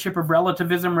 dictatorship of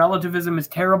relativism. Relativism is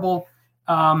terrible.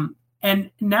 And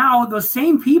now those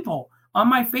same people on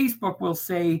my Facebook will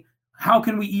say, how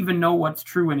can we even know what's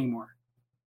true anymore?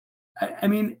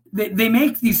 They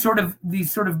make these sort of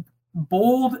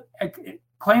bold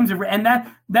claims and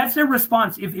that's their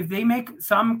response. If they make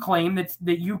some claim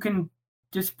that you can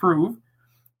disprove,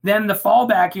 then the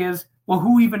fallback is, well,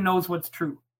 who even knows what's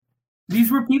true? These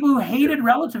were people who hated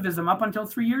relativism up until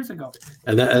 3 years ago.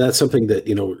 And that's something that,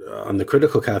 on the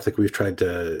Critical Catholic, we've tried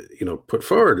to, put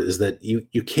forward, is that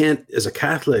you can't, as a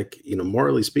Catholic,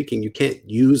 morally speaking, you can't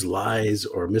use lies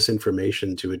or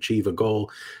misinformation to achieve a goal,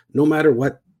 no matter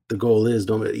what the goal is.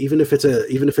 Even if it's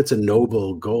a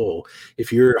noble goal,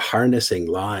 if you're harnessing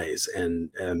lies and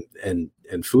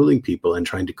fooling people and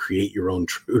trying to create your own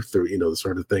truth, or, the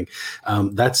sort of thing,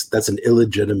 that's an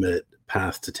illegitimate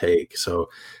path to take. So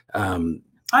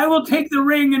I will take the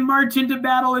ring and march into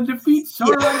battle and defeat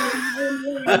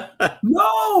Sauron. Yeah.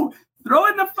 No, throw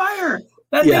in the fire.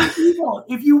 That's evil.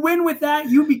 If you win with that,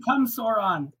 you become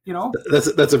Sauron.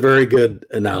 That's a very good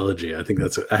analogy. I think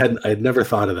I had never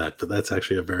thought of that, but that's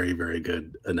actually a very, very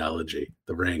good analogy.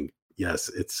 The ring. Yes,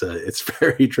 it's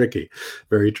very tricky,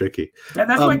 very tricky. Yeah,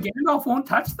 that's why Gandalf won't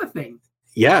touch the thing.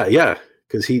 Yeah,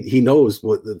 because he knows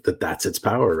that's its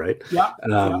power, right? Yeah.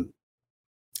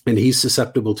 And he's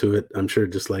susceptible to it, I'm sure,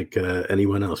 just like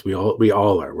anyone else. We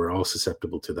all are. We're all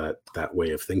susceptible to that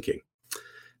way of thinking.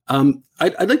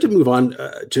 I'd like to move on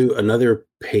to another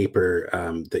paper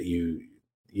that you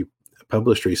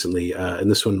published recently, and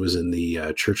this one was in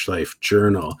the Church Life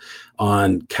Journal,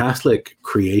 on Catholic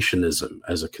creationism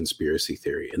as a conspiracy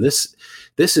theory. And this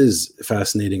is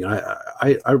fascinating.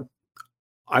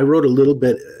 I wrote a little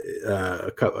bit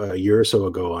a year or so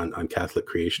ago on Catholic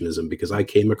creationism, because I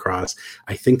came across,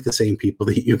 I think, the same people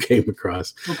that you came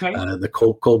across, the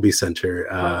Colby Center.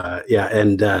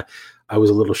 And I was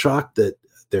a little shocked that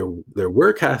there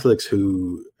were Catholics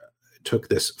who took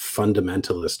this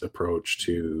fundamentalist approach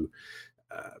to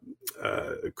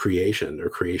creation or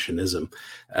creationism.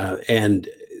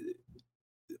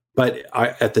 But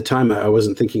at the time, I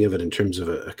wasn't thinking of it in terms of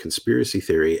a conspiracy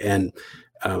theory. And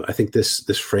I think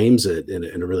this frames it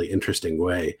in a really interesting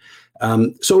way.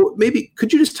 So maybe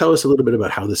could you just tell us a little bit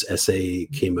about how this essay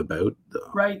came about?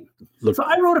 Right. So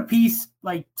I wrote a piece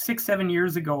like 6-7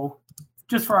 years ago,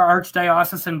 just for our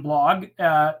Archdiocesan blog,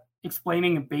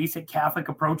 explaining a basic Catholic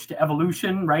approach to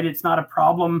evolution, right? It's not a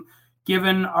problem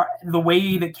given the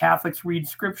way that Catholics read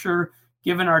Scripture,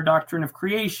 given our doctrine of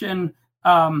creation,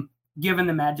 given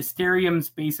the magisterium's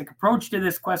basic approach to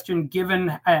this question,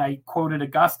 given, I quoted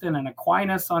Augustine and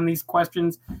Aquinas on these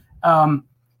questions,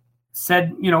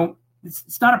 said,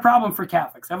 it's not a problem for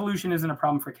Catholics. Evolution isn't a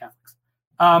problem for Catholics.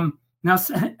 Now,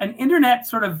 an internet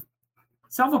sort of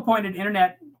self-appointed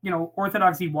internet,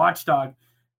 orthodoxy watchdog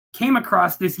came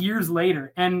across this years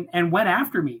later and went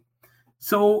after me.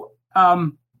 So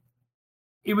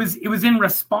it was in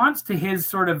response to his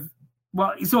sort of,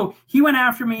 so he went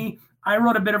after me. I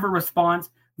wrote a bit of a response.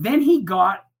 Then he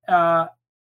got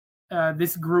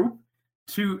this group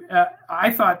to,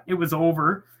 I thought it was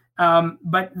over,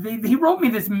 but he wrote me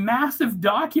this massive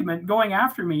document going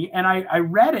after me, and I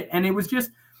read it, and it was just,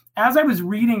 as I was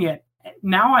reading it,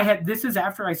 this is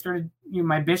after I started,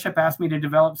 my bishop asked me to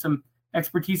develop some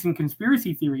expertise in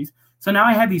conspiracy theories. So now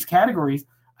I had these categories.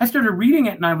 I started reading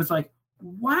it and I was like,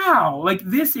 wow, like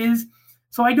this is,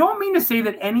 so I don't mean to say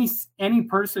that any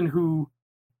person who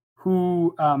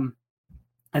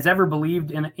has ever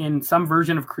believed in some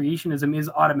version of creationism is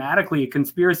automatically a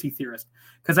conspiracy theorist.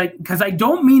 Because I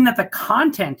don't mean that the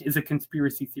content is a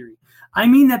conspiracy theory. I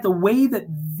mean that the way that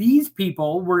these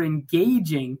people were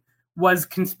engaging was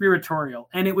conspiratorial.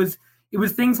 And it was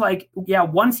things like,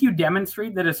 once you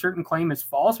demonstrate that a certain claim is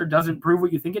false or doesn't prove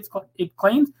what you think it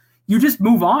claims, you just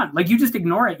move on. Like you just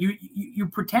ignore it. You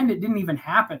pretend it didn't even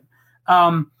happen.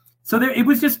 So it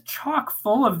was just chock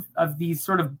full of these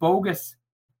sort of bogus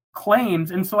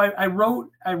claims. And so I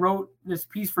wrote this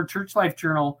piece for Church Life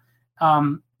Journal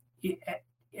as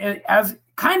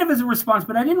kind of as a response,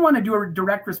 but I didn't want to do a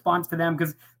direct response to them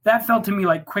because that felt to me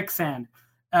like quicksand.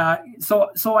 So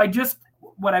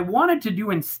what I wanted to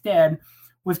do instead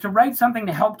was to write something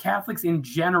to help Catholics in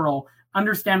general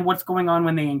understand what's going on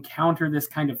when they encounter this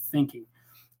kind of thinking.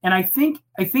 And I think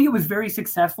it was very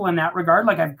successful in that regard.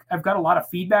 Like I've got a lot of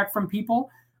feedback from people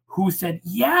who said,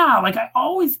 like I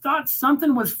always thought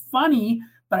something was funny,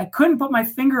 but I couldn't put my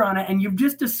finger on it. And you've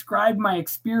just described my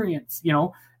experience.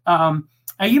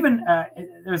 I even,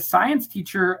 a science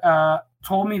teacher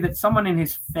told me that someone in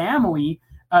his family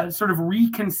sort of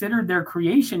reconsidered their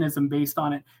creationism based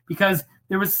on it, because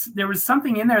there was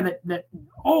something in there that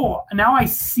now I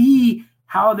see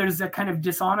how there's a kind of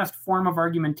dishonest form of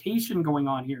argumentation going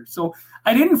on here. So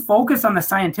I didn't focus on the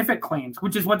scientific claims,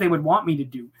 which is what they would want me to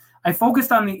do. I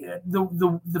focused on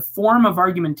the form of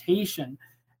argumentation,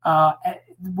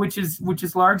 which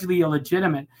is largely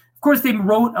illegitimate. Of course, they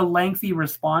wrote a lengthy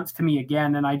response to me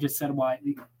again, and I just said, well,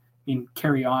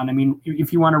 carry on. I mean,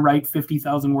 if you want to write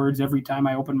 50,000 words every time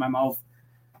I open my mouth,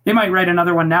 they might write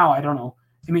another one now. I don't know.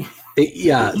 I mean,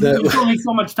 there's only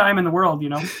so much time in the world,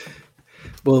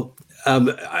 Well,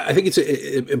 I think it's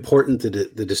important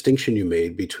the distinction you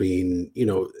made between,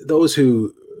 those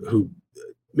who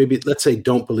maybe, let's say,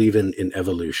 don't believe in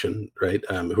evolution, right?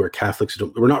 Who are Catholics,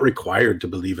 we're not required to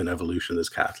believe in evolution as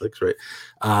Catholics, right?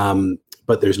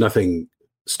 But there's nothing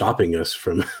stopping us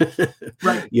from,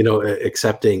 right,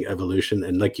 accepting evolution.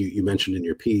 And like you mentioned in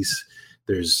your piece,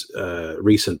 there's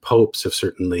recent popes have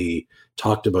certainly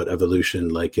talked about evolution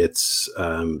like it's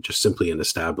just simply an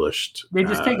established. They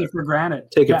just take it for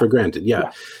granted. Take it for granted,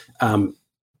 yeah.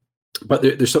 But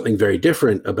there's something very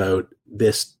different about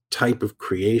this type of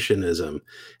creationism.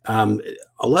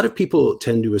 A lot of people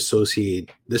tend to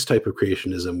associate this type of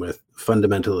creationism with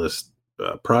fundamentalist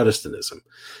Protestantism.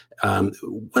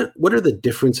 What are the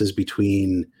differences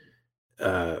between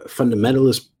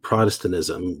fundamentalist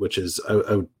Protestantism, which is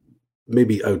I would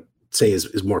say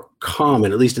is more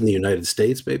common, at least in the United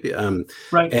States, maybe,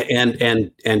 right,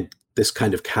 and this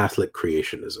kind of Catholic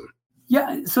creationism?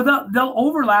 Yeah, so they'll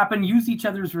overlap and use each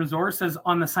other's resources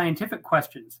on the scientific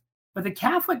questions. But the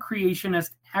Catholic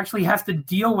creationist actually has to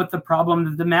deal with the problem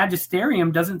that the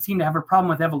magisterium doesn't seem to have a problem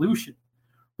with evolution,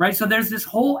 right? So there's this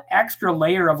whole extra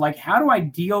layer of like, how do I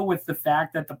deal with the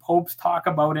fact that the popes talk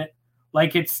about it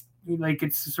like it's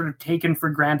sort of taken for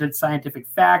granted scientific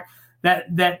fact,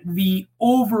 that the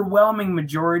overwhelming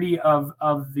majority of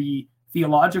the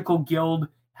theological guild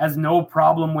has no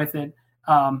problem with it.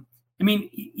 I mean,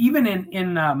 even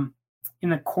in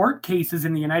the court cases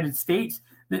in the United States,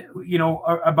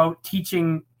 about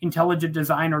teaching intelligent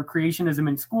design or creationism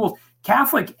in schools,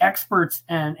 Catholic experts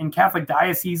and Catholic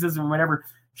dioceses and whatever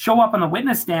show up on the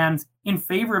witness stands in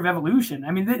favor of evolution.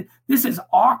 I mean, this is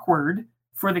awkward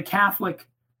for the Catholic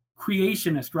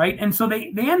creationist, right? And so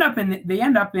they end up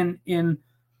in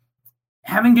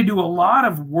having to do a lot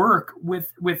of work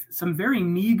with some very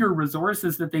meager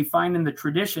resources that they find in the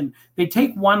tradition. They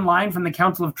take one line from the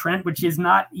Council of Trent, which is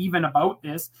not even about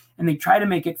this, and they try to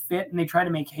make it fit, and they try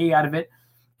to make hay out of it.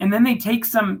 And then they take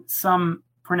some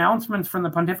pronouncements from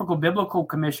the Pontifical Biblical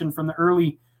Commission from the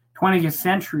early 20th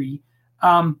century,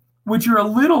 which are a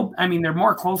little, I mean, they're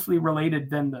more closely related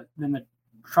than the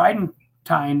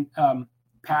Tridentine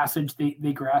passage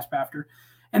they grasp after.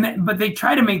 But they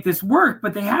try to make this work,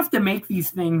 but they have to make these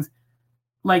things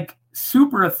like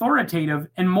super authoritative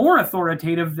and more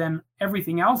authoritative than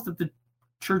everything else that the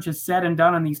church has said and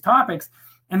done on these topics.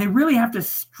 And they really have to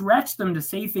stretch them to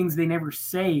say things they never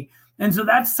say. And so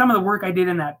that's some of the work I did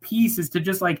in that piece, is to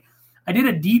just like, I did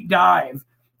a deep dive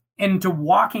into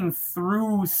walking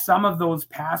through some of those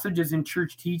passages in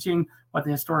church teaching, what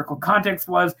the historical context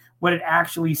was, what it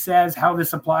actually says, how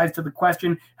this applies to the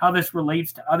question, how this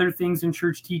relates to other things in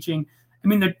church teaching. I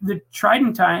mean, the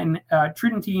Tridentine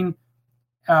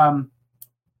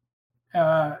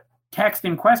text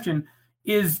in question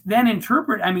is then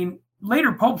interpreted. I mean,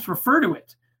 later popes refer to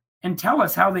it and tell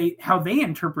us how they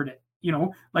interpret it, you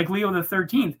know, like Leo the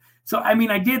 13th. So, I mean,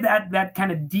 I did that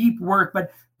kind of deep work, but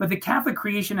the Catholic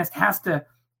creationist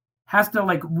has to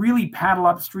like really paddle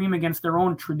upstream against their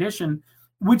own tradition,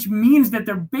 which means that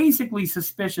they're basically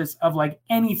suspicious of like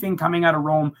anything coming out of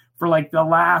Rome for like the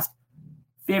last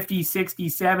 50, 60,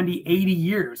 70, 80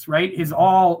 years, right, is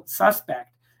all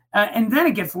suspect. And then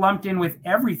it gets lumped in with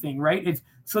everything, right?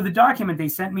 So the document they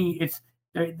sent me,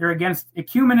 they're against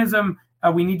ecumenism.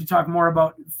 We need to talk more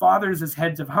about fathers as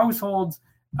heads of households.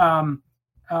 You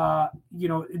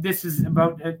know, this is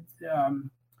about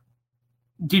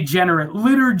degenerate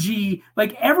liturgy,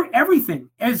 like everything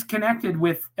is connected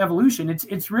with evolution.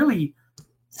 It's really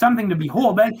something to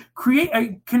behold. But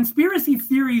conspiracy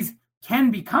theories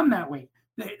can become that way.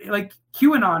 Like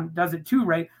QAnon does it too,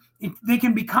 right? They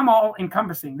can become all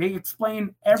encompassing. They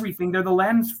explain everything. They're the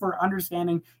lens for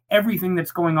understanding everything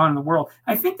that's going on in the world.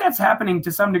 I think that's happening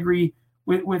to some degree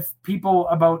with people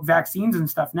about vaccines and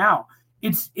stuff now.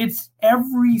 It's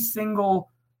every single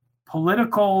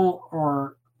political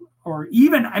or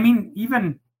even, I mean,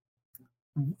 even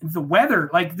the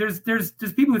weather. Like there's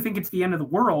people who think it's the end of the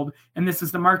world and this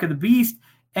is the mark of the beast.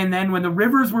 And then when the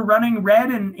rivers were running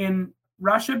red in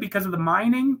Russia because of the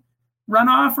mining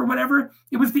runoff or whatever,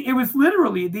 it was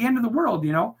literally the end of the world.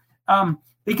 You know,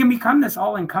 they can become this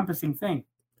all encompassing thing.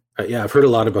 Yeah, I've heard a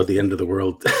lot about the end of the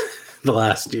world the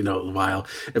last while.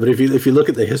 But if you look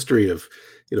at the history of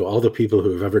all the people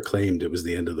who have ever claimed it was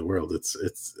the end of the world,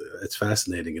 it's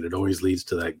fascinating, and it always leads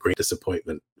to that great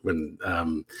disappointment when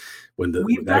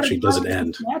it actually doesn't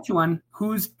end. Saskatchewan,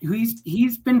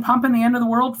 he's been pumping the end of the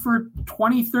world for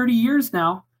 20, 30 years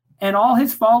now, and all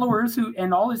his followers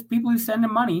and all his people who send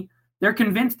him money, they're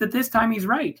convinced that this time he's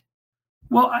right.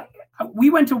 Well, we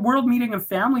went to World Meeting of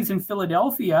Families in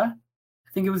Philadelphia,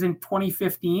 I think it was in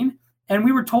 2015, and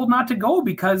we were told not to go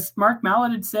because Mark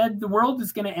Mallett had said the world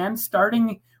is going to end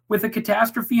starting with a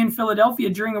catastrophe in Philadelphia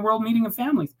during the World Meeting of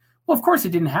Families. Well, of course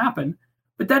it didn't happen,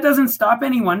 but that doesn't stop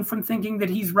anyone from thinking that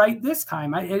he's right this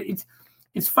time.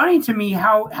 It's funny to me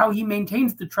how he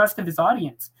maintains the trust of his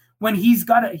audience when he's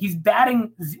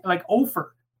batting like 0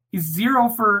 for. He's 0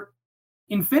 for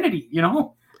infinity, you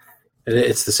know? And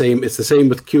it's the same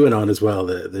with QAnon as well.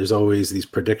 There's always these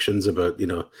predictions about,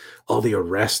 all the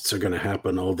arrests are going to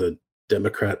happen, all the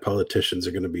Democrat politicians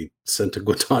are going to be sent to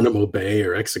Guantanamo Bay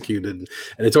or executed, and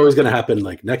it's always going to happen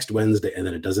like next Wednesday, and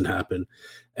then it doesn't happen.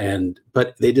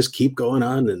 But they just keep going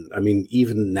on. And I mean,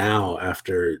 even now,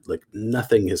 after like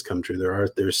nothing has come true,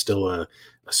 there's still a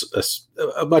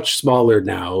much smaller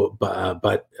now,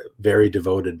 but very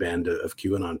devoted band of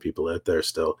QAnon people out there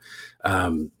still.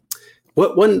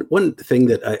 One thing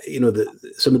that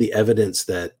some of the evidence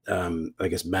that I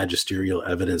guess magisterial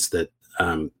evidence that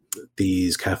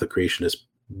these Catholic creationists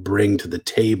bring to the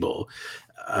table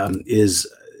is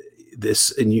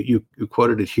this, and you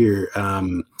quoted it here.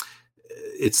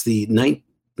 It's the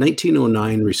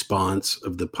 1909 response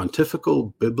of the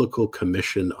Pontifical Biblical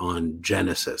Commission on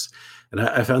Genesis, and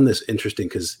I found this interesting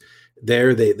because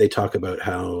there they talk about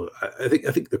how I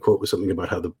think the quote was something about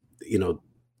how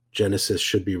Genesis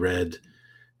should be read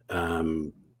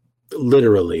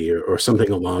literally or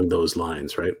something along those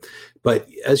lines, right? But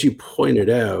as you pointed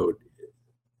out,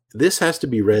 this has to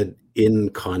be read in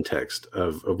context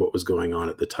of what was going on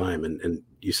at the time. And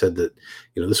you said that,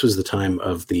 this was the time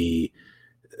of the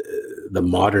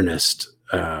modernist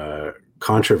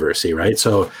controversy, right?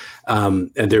 So,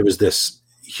 and there was this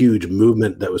huge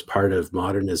movement that was part of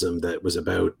modernism that was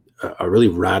about a really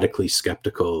radically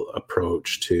skeptical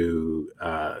approach to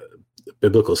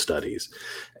biblical studies.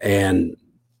 And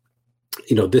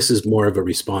this is more of a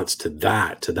response to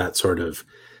that sort of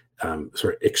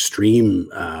extreme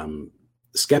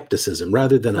skepticism,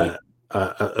 rather than Right.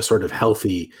 a sort of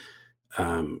healthy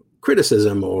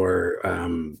criticism, or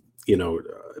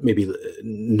maybe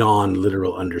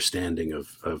non-literal understanding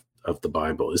of the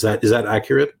Bible. Is that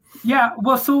accurate? Yeah.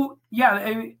 Well, so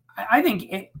yeah, I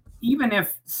think even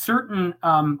if certain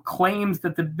claims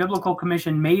that the Biblical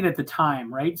Commission made at the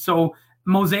time, right? So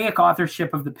Mosaic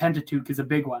authorship of the Pentateuch is a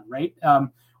big one, right?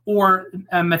 Or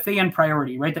Matthean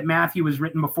priority, right? That Matthew was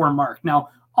written before Mark. Now,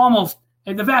 almost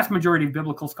the vast majority of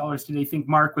biblical scholars today think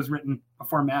Mark was written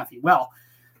before Matthew. Well,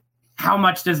 how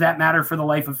much does that matter for the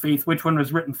life of faith? Which one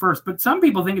was written first? But some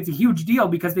people think it's a huge deal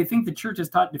because they think the church has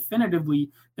taught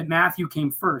definitively that Matthew came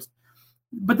first.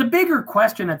 But the bigger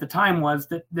question at the time was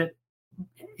that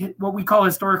what we call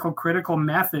historical critical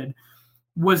method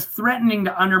was threatening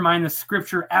to undermine the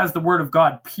scripture as the word of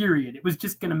God, period. It was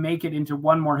just going to make it into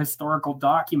one more historical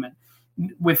document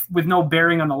with no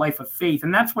bearing on the life of faith.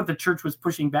 And that's what the church was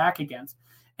pushing back against.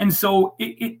 And so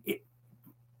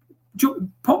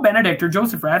Pope Benedict, or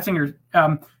Joseph Ratzinger,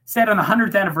 said on the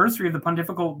 100th anniversary of the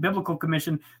Pontifical Biblical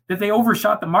Commission that they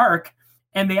overshot the mark,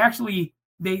 and they actually,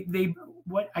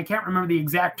 what I can't remember the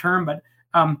exact term, but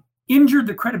injured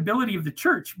the credibility of the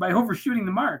church by overshooting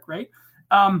the mark, right?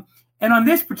 And on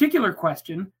this particular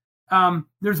question,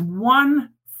 there's one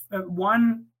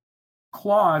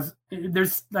clause.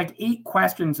 There's like 8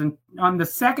 questions, and on the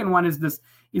second one is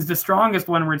the strongest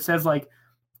one, where it says like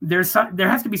there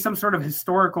has to be some sort of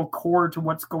historical core to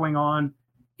what's going on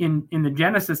in the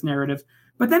Genesis narratives.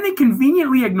 But then they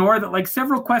conveniently ignore that, like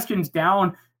several questions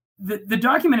down, the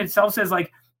document itself says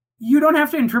like, you don't have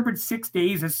to interpret 6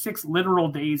 days as 6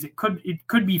 literal days. It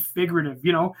could be figurative,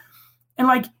 And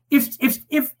like if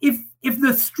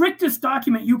the strictest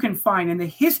document you can find in the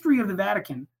history of the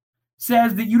Vatican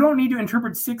says that you don't need to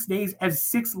interpret 6 days as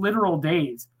 6 literal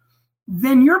days,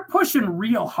 then you're pushing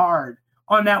real hard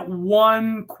on that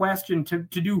one question to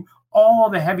do all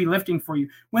the heavy lifting for you.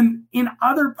 When in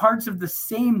other parts of the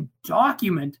same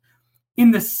document,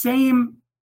 in the same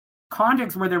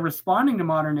context where they're responding to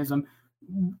modernism,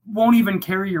 won't even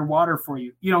carry your water for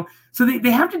you. So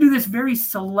they have to do this very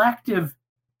selective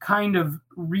kind of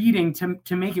reading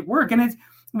to make it work. And it's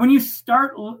when you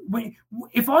start,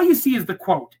 if all you see is the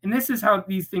quote, and this is how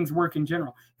these things work in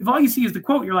general, if all you see is the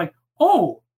quote, you're like,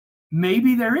 oh,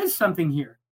 maybe there is something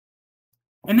here.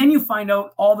 And then you find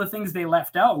out all the things they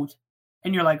left out,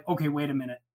 and you're like, okay, wait a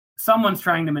minute. Someone's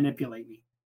trying to manipulate me,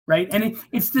 right? And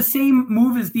it's the same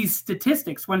move as these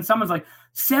statistics. When someone's like,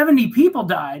 70 people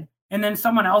died, and then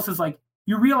someone else is like,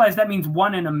 you realize that means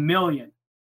 1 in a million.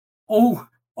 Oh,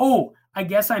 I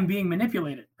guess I'm being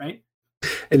manipulated, right?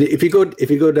 And if you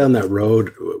go down that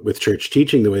road with church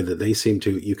teaching the way that they seem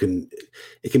to,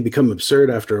 it can become absurd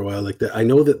after a while. Like that, I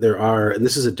know that there are, and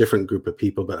this is a different group of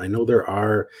people, but I know there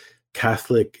are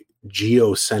Catholic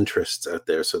geocentrists out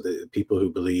there. So the people who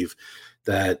believe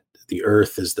that the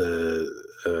Earth is the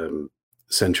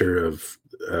center of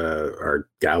our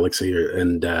galaxy,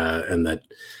 and that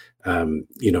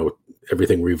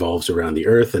everything revolves around the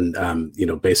Earth, and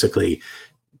basically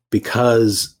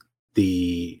because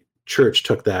the church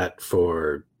took that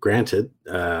for granted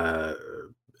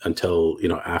until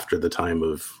after the time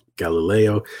of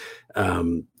Galileo,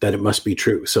 that it must be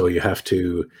true. So you have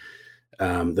to.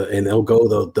 And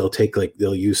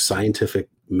they'll use scientific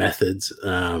methods,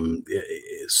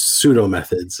 pseudo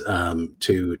methods,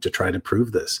 to try to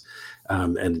prove this.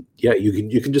 And yeah,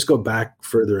 you can just go back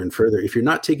further and further if you're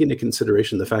not taking into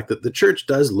consideration the fact that the church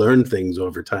does learn things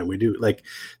over time. We do, like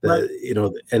Right.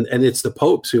 And it's the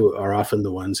popes who are often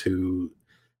the ones who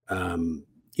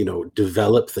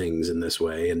develop things in this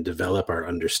way and develop our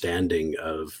understanding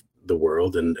of the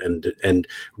world and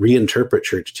reinterpret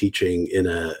church teaching in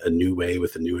a new way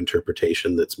with a new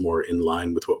interpretation that's more in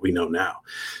line with what we know now.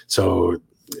 So,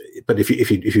 but if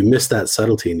you miss that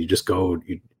subtlety and you just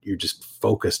you're just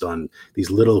focused on these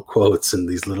little quotes and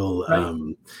these little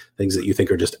Right. things that you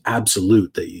think are just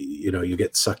absolute, that you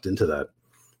get sucked into that.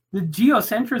 The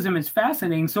geocentrism is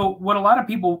fascinating. So what a lot of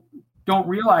people don't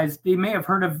realize, they may have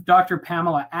heard of Dr.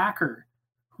 Pamela Acker,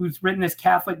 who's written this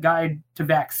Catholic guide to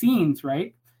vaccines,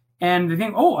 right? And they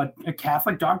think, oh, a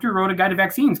Catholic doctor wrote a guide to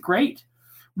vaccines. Great.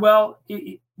 Well,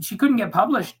 she couldn't get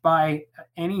published by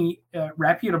any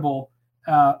reputable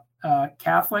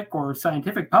Catholic or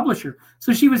scientific publisher.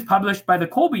 So she was published by the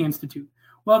Colby Institute.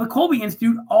 Well, the Colby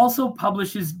Institute also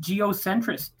publishes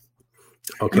geocentrists.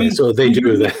 Okay, so they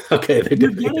do that. Okay, they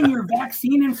do. You're getting your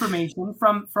vaccine information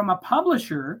from a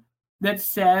publisher that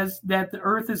says that the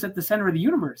Earth is at the center of the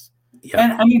universe. Yeah.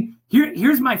 And I mean,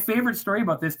 here's my favorite story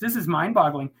about this. This is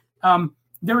mind-boggling.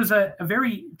 there was a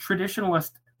very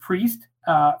traditionalist priest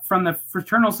from the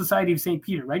Fraternal Society of St.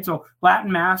 Peter, right? So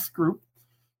Latin Mass group.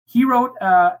 He wrote,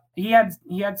 he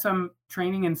had some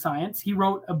training in science. He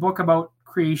wrote a book about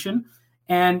creation,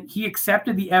 and he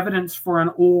accepted the evidence for an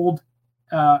old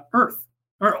Earth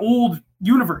or old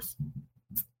universe.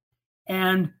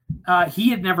 And he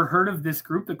had never heard of this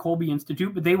group, the Kolbe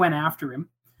Institute, but they went after him.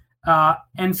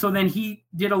 And so then he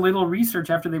did a little research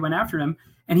after they went after him,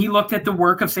 and he looked at the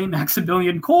work of St.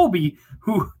 Maximilian Kolbe,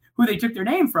 who they took their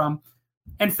name from,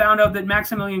 and found out that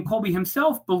Maximilian Kolbe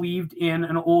himself believed in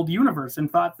an old universe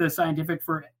and thought the scientific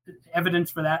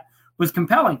evidence for that was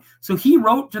compelling. So he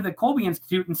wrote to the Kolbe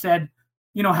Institute and said,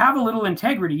 have a little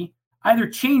integrity, either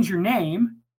change your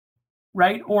name,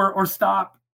 right, or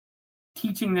stop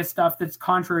teaching this stuff that's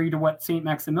contrary to what St.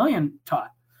 Maximilian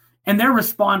taught. And their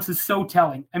response is so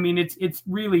telling. I mean, it's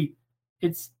really,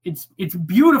 it's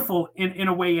beautiful in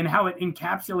a way in how it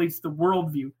encapsulates the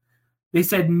worldview. They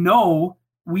said, no,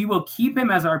 we will keep him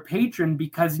as our patron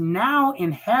because now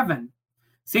in heaven,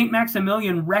 St.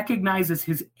 Maximilian recognizes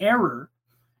his error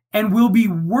and will be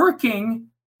working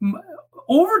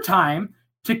overtime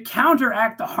to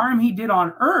counteract the harm he did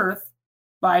on earth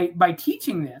by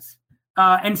teaching this.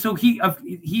 And so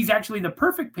he's actually the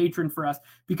perfect patron for us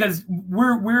because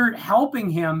we're helping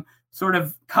him sort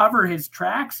of cover his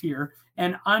tracks here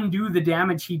and undo the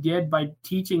damage he did by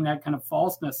teaching that kind of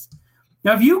falseness.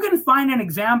 Now, if you can find an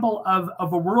example of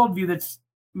a worldview that's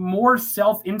more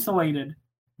self-insulated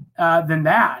than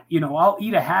that, I'll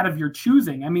eat a hat of your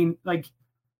choosing. I mean, like,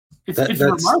 it's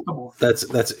remarkable. That's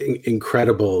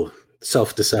incredible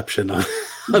self-deception on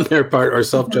their part, or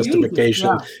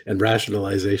self-justification and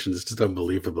rationalization. It's just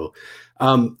unbelievable.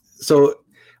 So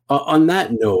on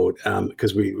that note,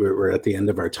 because we're at the end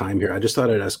of our time here, I just thought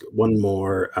I'd ask one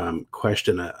more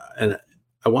question. And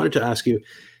I wanted to ask you,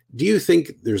 do you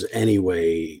think there's any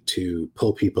way to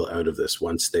pull people out of this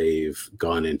once they've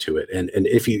gone into it? And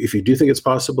if you do think it's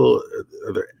possible,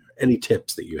 are there any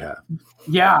tips that you have?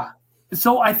 Yeah.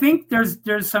 So I think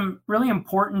there's some really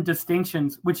important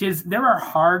distinctions, which is there are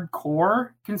hardcore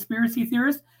conspiracy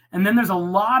theorists, and then there's a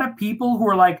lot of people who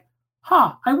are like,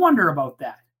 I wonder about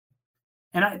that.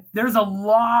 And there's a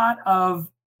lot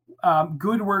of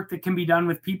good work that can be done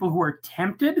with people who are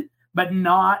tempted, but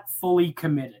not fully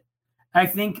committed. I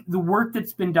think the work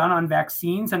that's been done on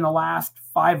vaccines in the last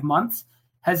 5 months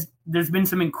there's been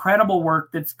some incredible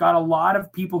work that's got a lot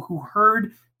of people who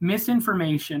heard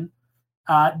misinformation,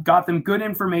 got them good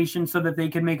information so that they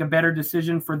can make a better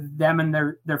decision for them and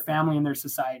their family and their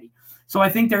society. So I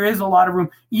think there is a lot of room,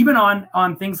 even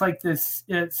on things like this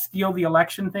steal the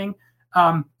election thing.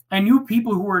 I knew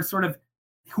people who were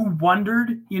who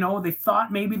wondered, they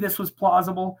thought maybe this was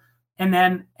plausible. And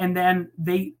then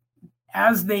they,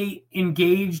 as they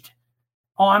engaged,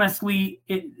 honestly,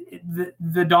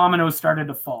 the dominoes started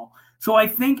to fall. So I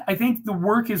think the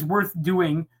work is worth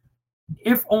doing,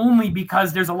 if only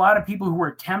because there's a lot of people who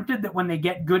are tempted that when they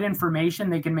get good information,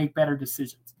 they can make better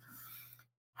decisions.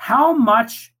 How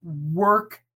much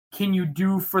work can you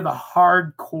do for the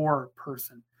hardcore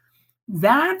person?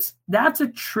 That's a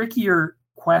trickier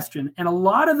question, and a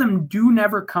lot of them do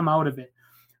never come out of it.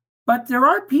 But there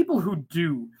are people who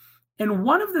do. And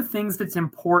one of the things that's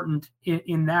important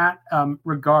in that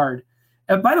regard,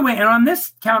 by the way, and on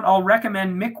this count, I'll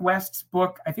recommend Mick West's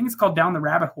book. I think it's called Down the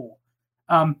Rabbit Hole.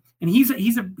 And he's a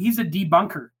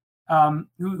debunker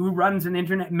who runs an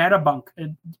internet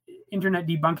internet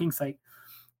debunking site.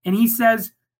 And he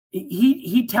says,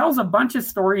 he tells a bunch of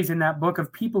stories in that book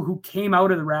of people who came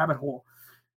out of the rabbit hole.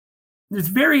 There's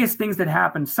various things that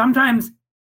happen. Sometimes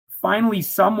finally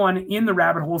someone in the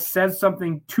rabbit hole says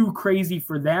something too crazy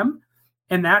for them,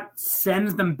 and that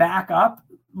sends them back up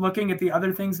looking at the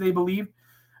other things they believe.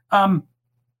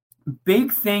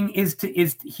 Big thing is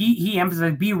he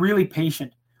emphasized, be really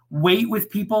patient. Wait with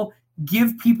people,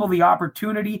 give people the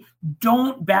opportunity.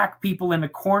 Don't back people into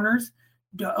corners.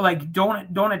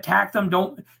 Don't attack them.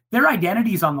 Their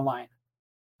identity's on the line.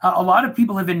 A lot of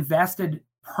people have invested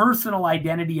personal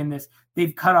identity in this.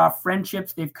 They've cut off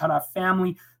friendships. They've cut off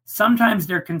family. Sometimes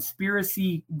their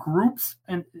conspiracy groups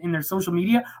and in their social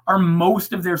media are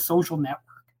most of their social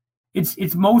network.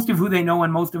 It's most of who they know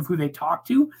and most of who they talk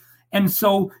to. And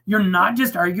so you're not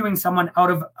just arguing someone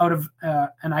out of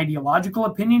an ideological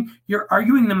opinion. You're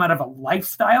arguing them out of a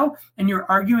lifestyle, and you're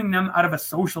arguing them out of a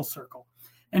social circle.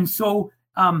 And so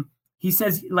he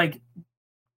says,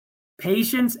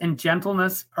 patience and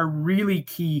gentleness are really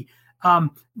key.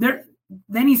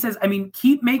 Then he says,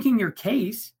 keep making your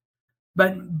case,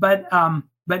 but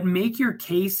make your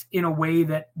case in a way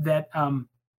that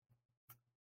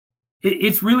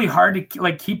it's really hard to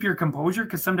like keep your composure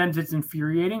because sometimes it's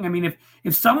infuriating. I mean,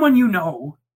 if someone you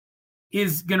know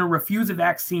is going to refuse a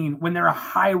vaccine when they're a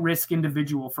high risk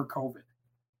individual for COVID,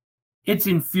 it's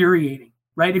infuriating,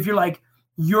 right? If you're like,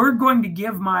 you're going to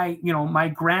give my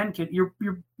grandkid, you're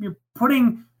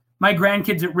putting my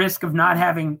grandkids at risk of not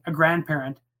having a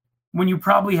grandparent when you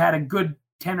probably had a good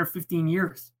 10 or 15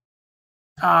 years.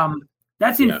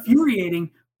 That's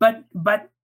infuriating, but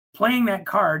playing that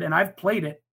card, and I've played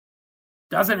it,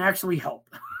 doesn't actually help.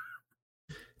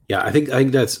 Yeah, I think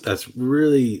that's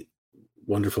really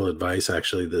wonderful advice,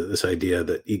 actually, this idea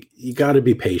that you got to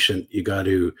be patient. You got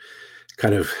to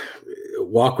kind of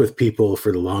walk with people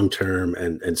for the long term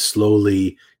and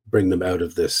slowly bring them out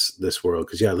of this world.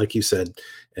 Because like you said,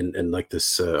 and like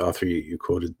this author you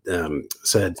quoted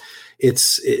said,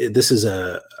 this is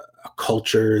a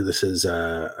culture, this is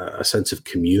a sense of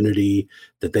community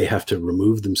that they have to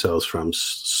remove themselves from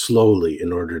slowly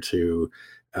in order to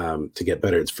get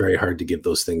better. It's very hard to give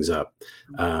those things up,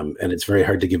 and it's very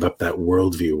hard to give up that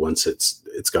worldview once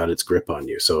it's got its grip on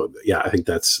you. So I think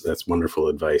that's wonderful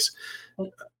advice.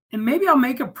 And maybe I'll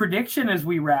make a prediction as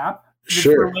we wrap that's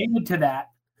Sure. related to that.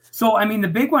 So, I mean, the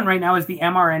big one right now is the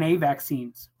mRNA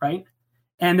vaccines, right?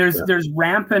 And there's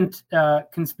rampant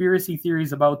conspiracy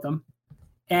theories about them.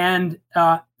 And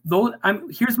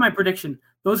here's my prediction.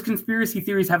 Those conspiracy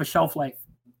theories have a shelf life.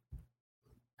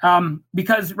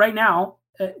 Because right now,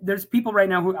 there's people right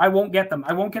now who I won't get them.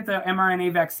 I won't get the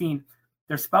mRNA vaccine.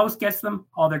 Their spouse gets them,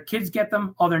 all their kids get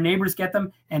them, all their neighbors get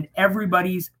them, and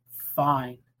everybody's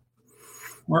fine.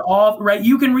 We're all right.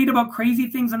 You can read about crazy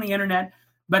things on the internet,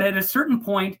 but at a certain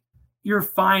point, you're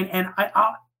fine. And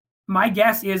my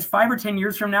guess is 5 or 10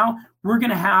 years from now, we're going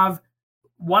to have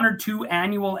 1 or 2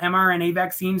 annual mRNA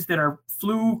vaccines that are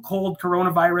flu, cold,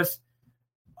 coronavirus.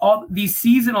 All these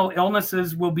seasonal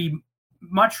illnesses will be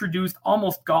much reduced,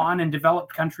 almost gone in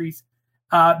developed countries,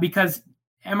 because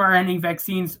mRNA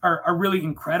vaccines are really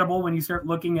incredible when you start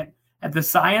looking at the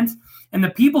science. And the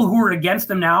people who are against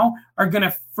them now are going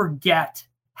to forget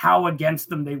how against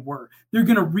them they were. They're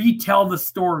going to retell the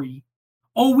story.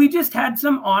 Oh, we just had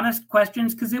some honest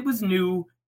questions because it was new.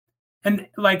 And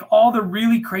like all the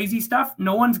really crazy stuff,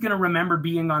 no one's going to remember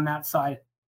being on that side.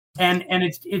 And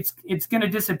it's going to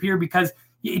disappear because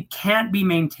it can't be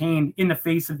maintained in the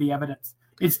face of the evidence.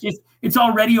 It's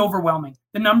already overwhelming.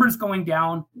 The numbers going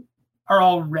down are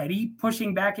already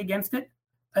pushing back against it.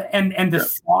 And the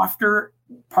softer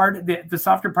part, the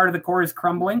softer part of the core is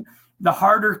crumbling. The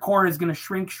harder core is going to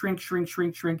shrink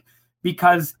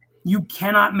because you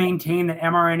cannot maintain that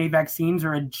mRNA vaccines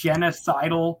are a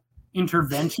genocidal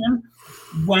intervention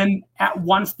when at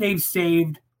once they've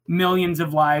saved millions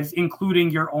of lives, including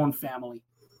your own family.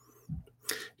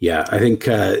 Yeah, I think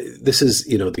this is,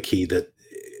 the key, that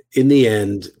in the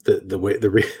end,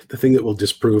 the thing that will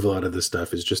disprove a lot of this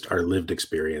stuff is just our lived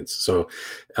experience. So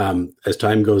as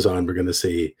time goes on, we're going to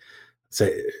say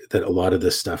that a lot of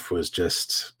this stuff was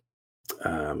just,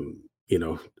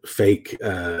 fake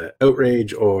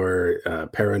outrage or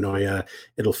paranoia.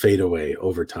 It'll fade away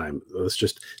over time. Let's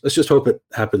just hope it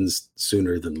happens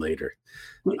sooner than later.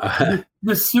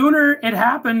 The sooner it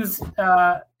happens,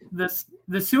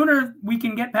 the sooner we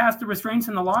can get past the restraints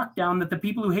and the lockdown that the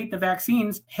people who hate the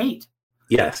vaccines hate.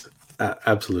 Yes,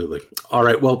 absolutely. All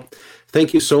right. Well,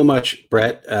 thank you so much,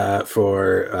 Brett,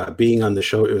 for being on the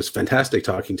show. It was fantastic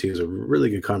talking to you. It was a really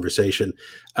good conversation.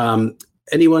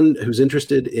 Anyone who's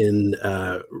interested in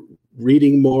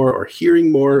reading more or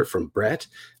hearing more from Brett,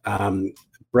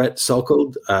 Brett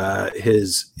Sulkold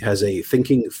has a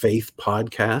Thinking Faith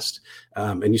podcast.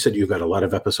 And you said you've got a lot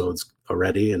of episodes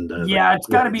already. And it's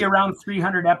got to be around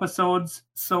 300 episodes.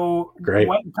 So great.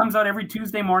 What comes out every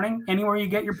Tuesday morning, anywhere you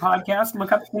get your podcast,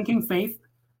 look up Thinking Faith.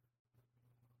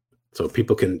 So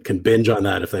people can binge on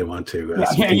that if they want to.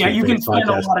 You can spend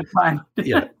a lot of time.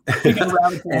 Yeah.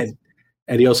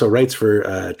 And he also writes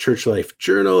for Church Life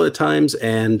Journal at times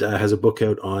and has a book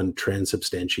out on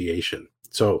transubstantiation.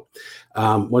 So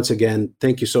once again,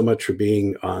 thank you so much for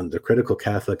being on The Critical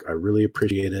Catholic. I really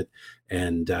appreciate it.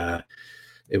 And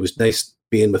it was nice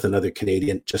being with another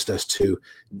Canadian, just us two,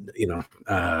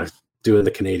 doing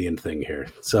the Canadian thing here.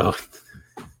 So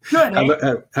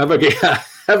good, have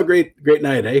a great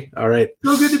night, eh? All right.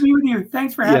 So good to be with you.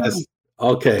 Thanks for having me.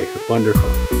 Okay,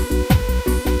 wonderful.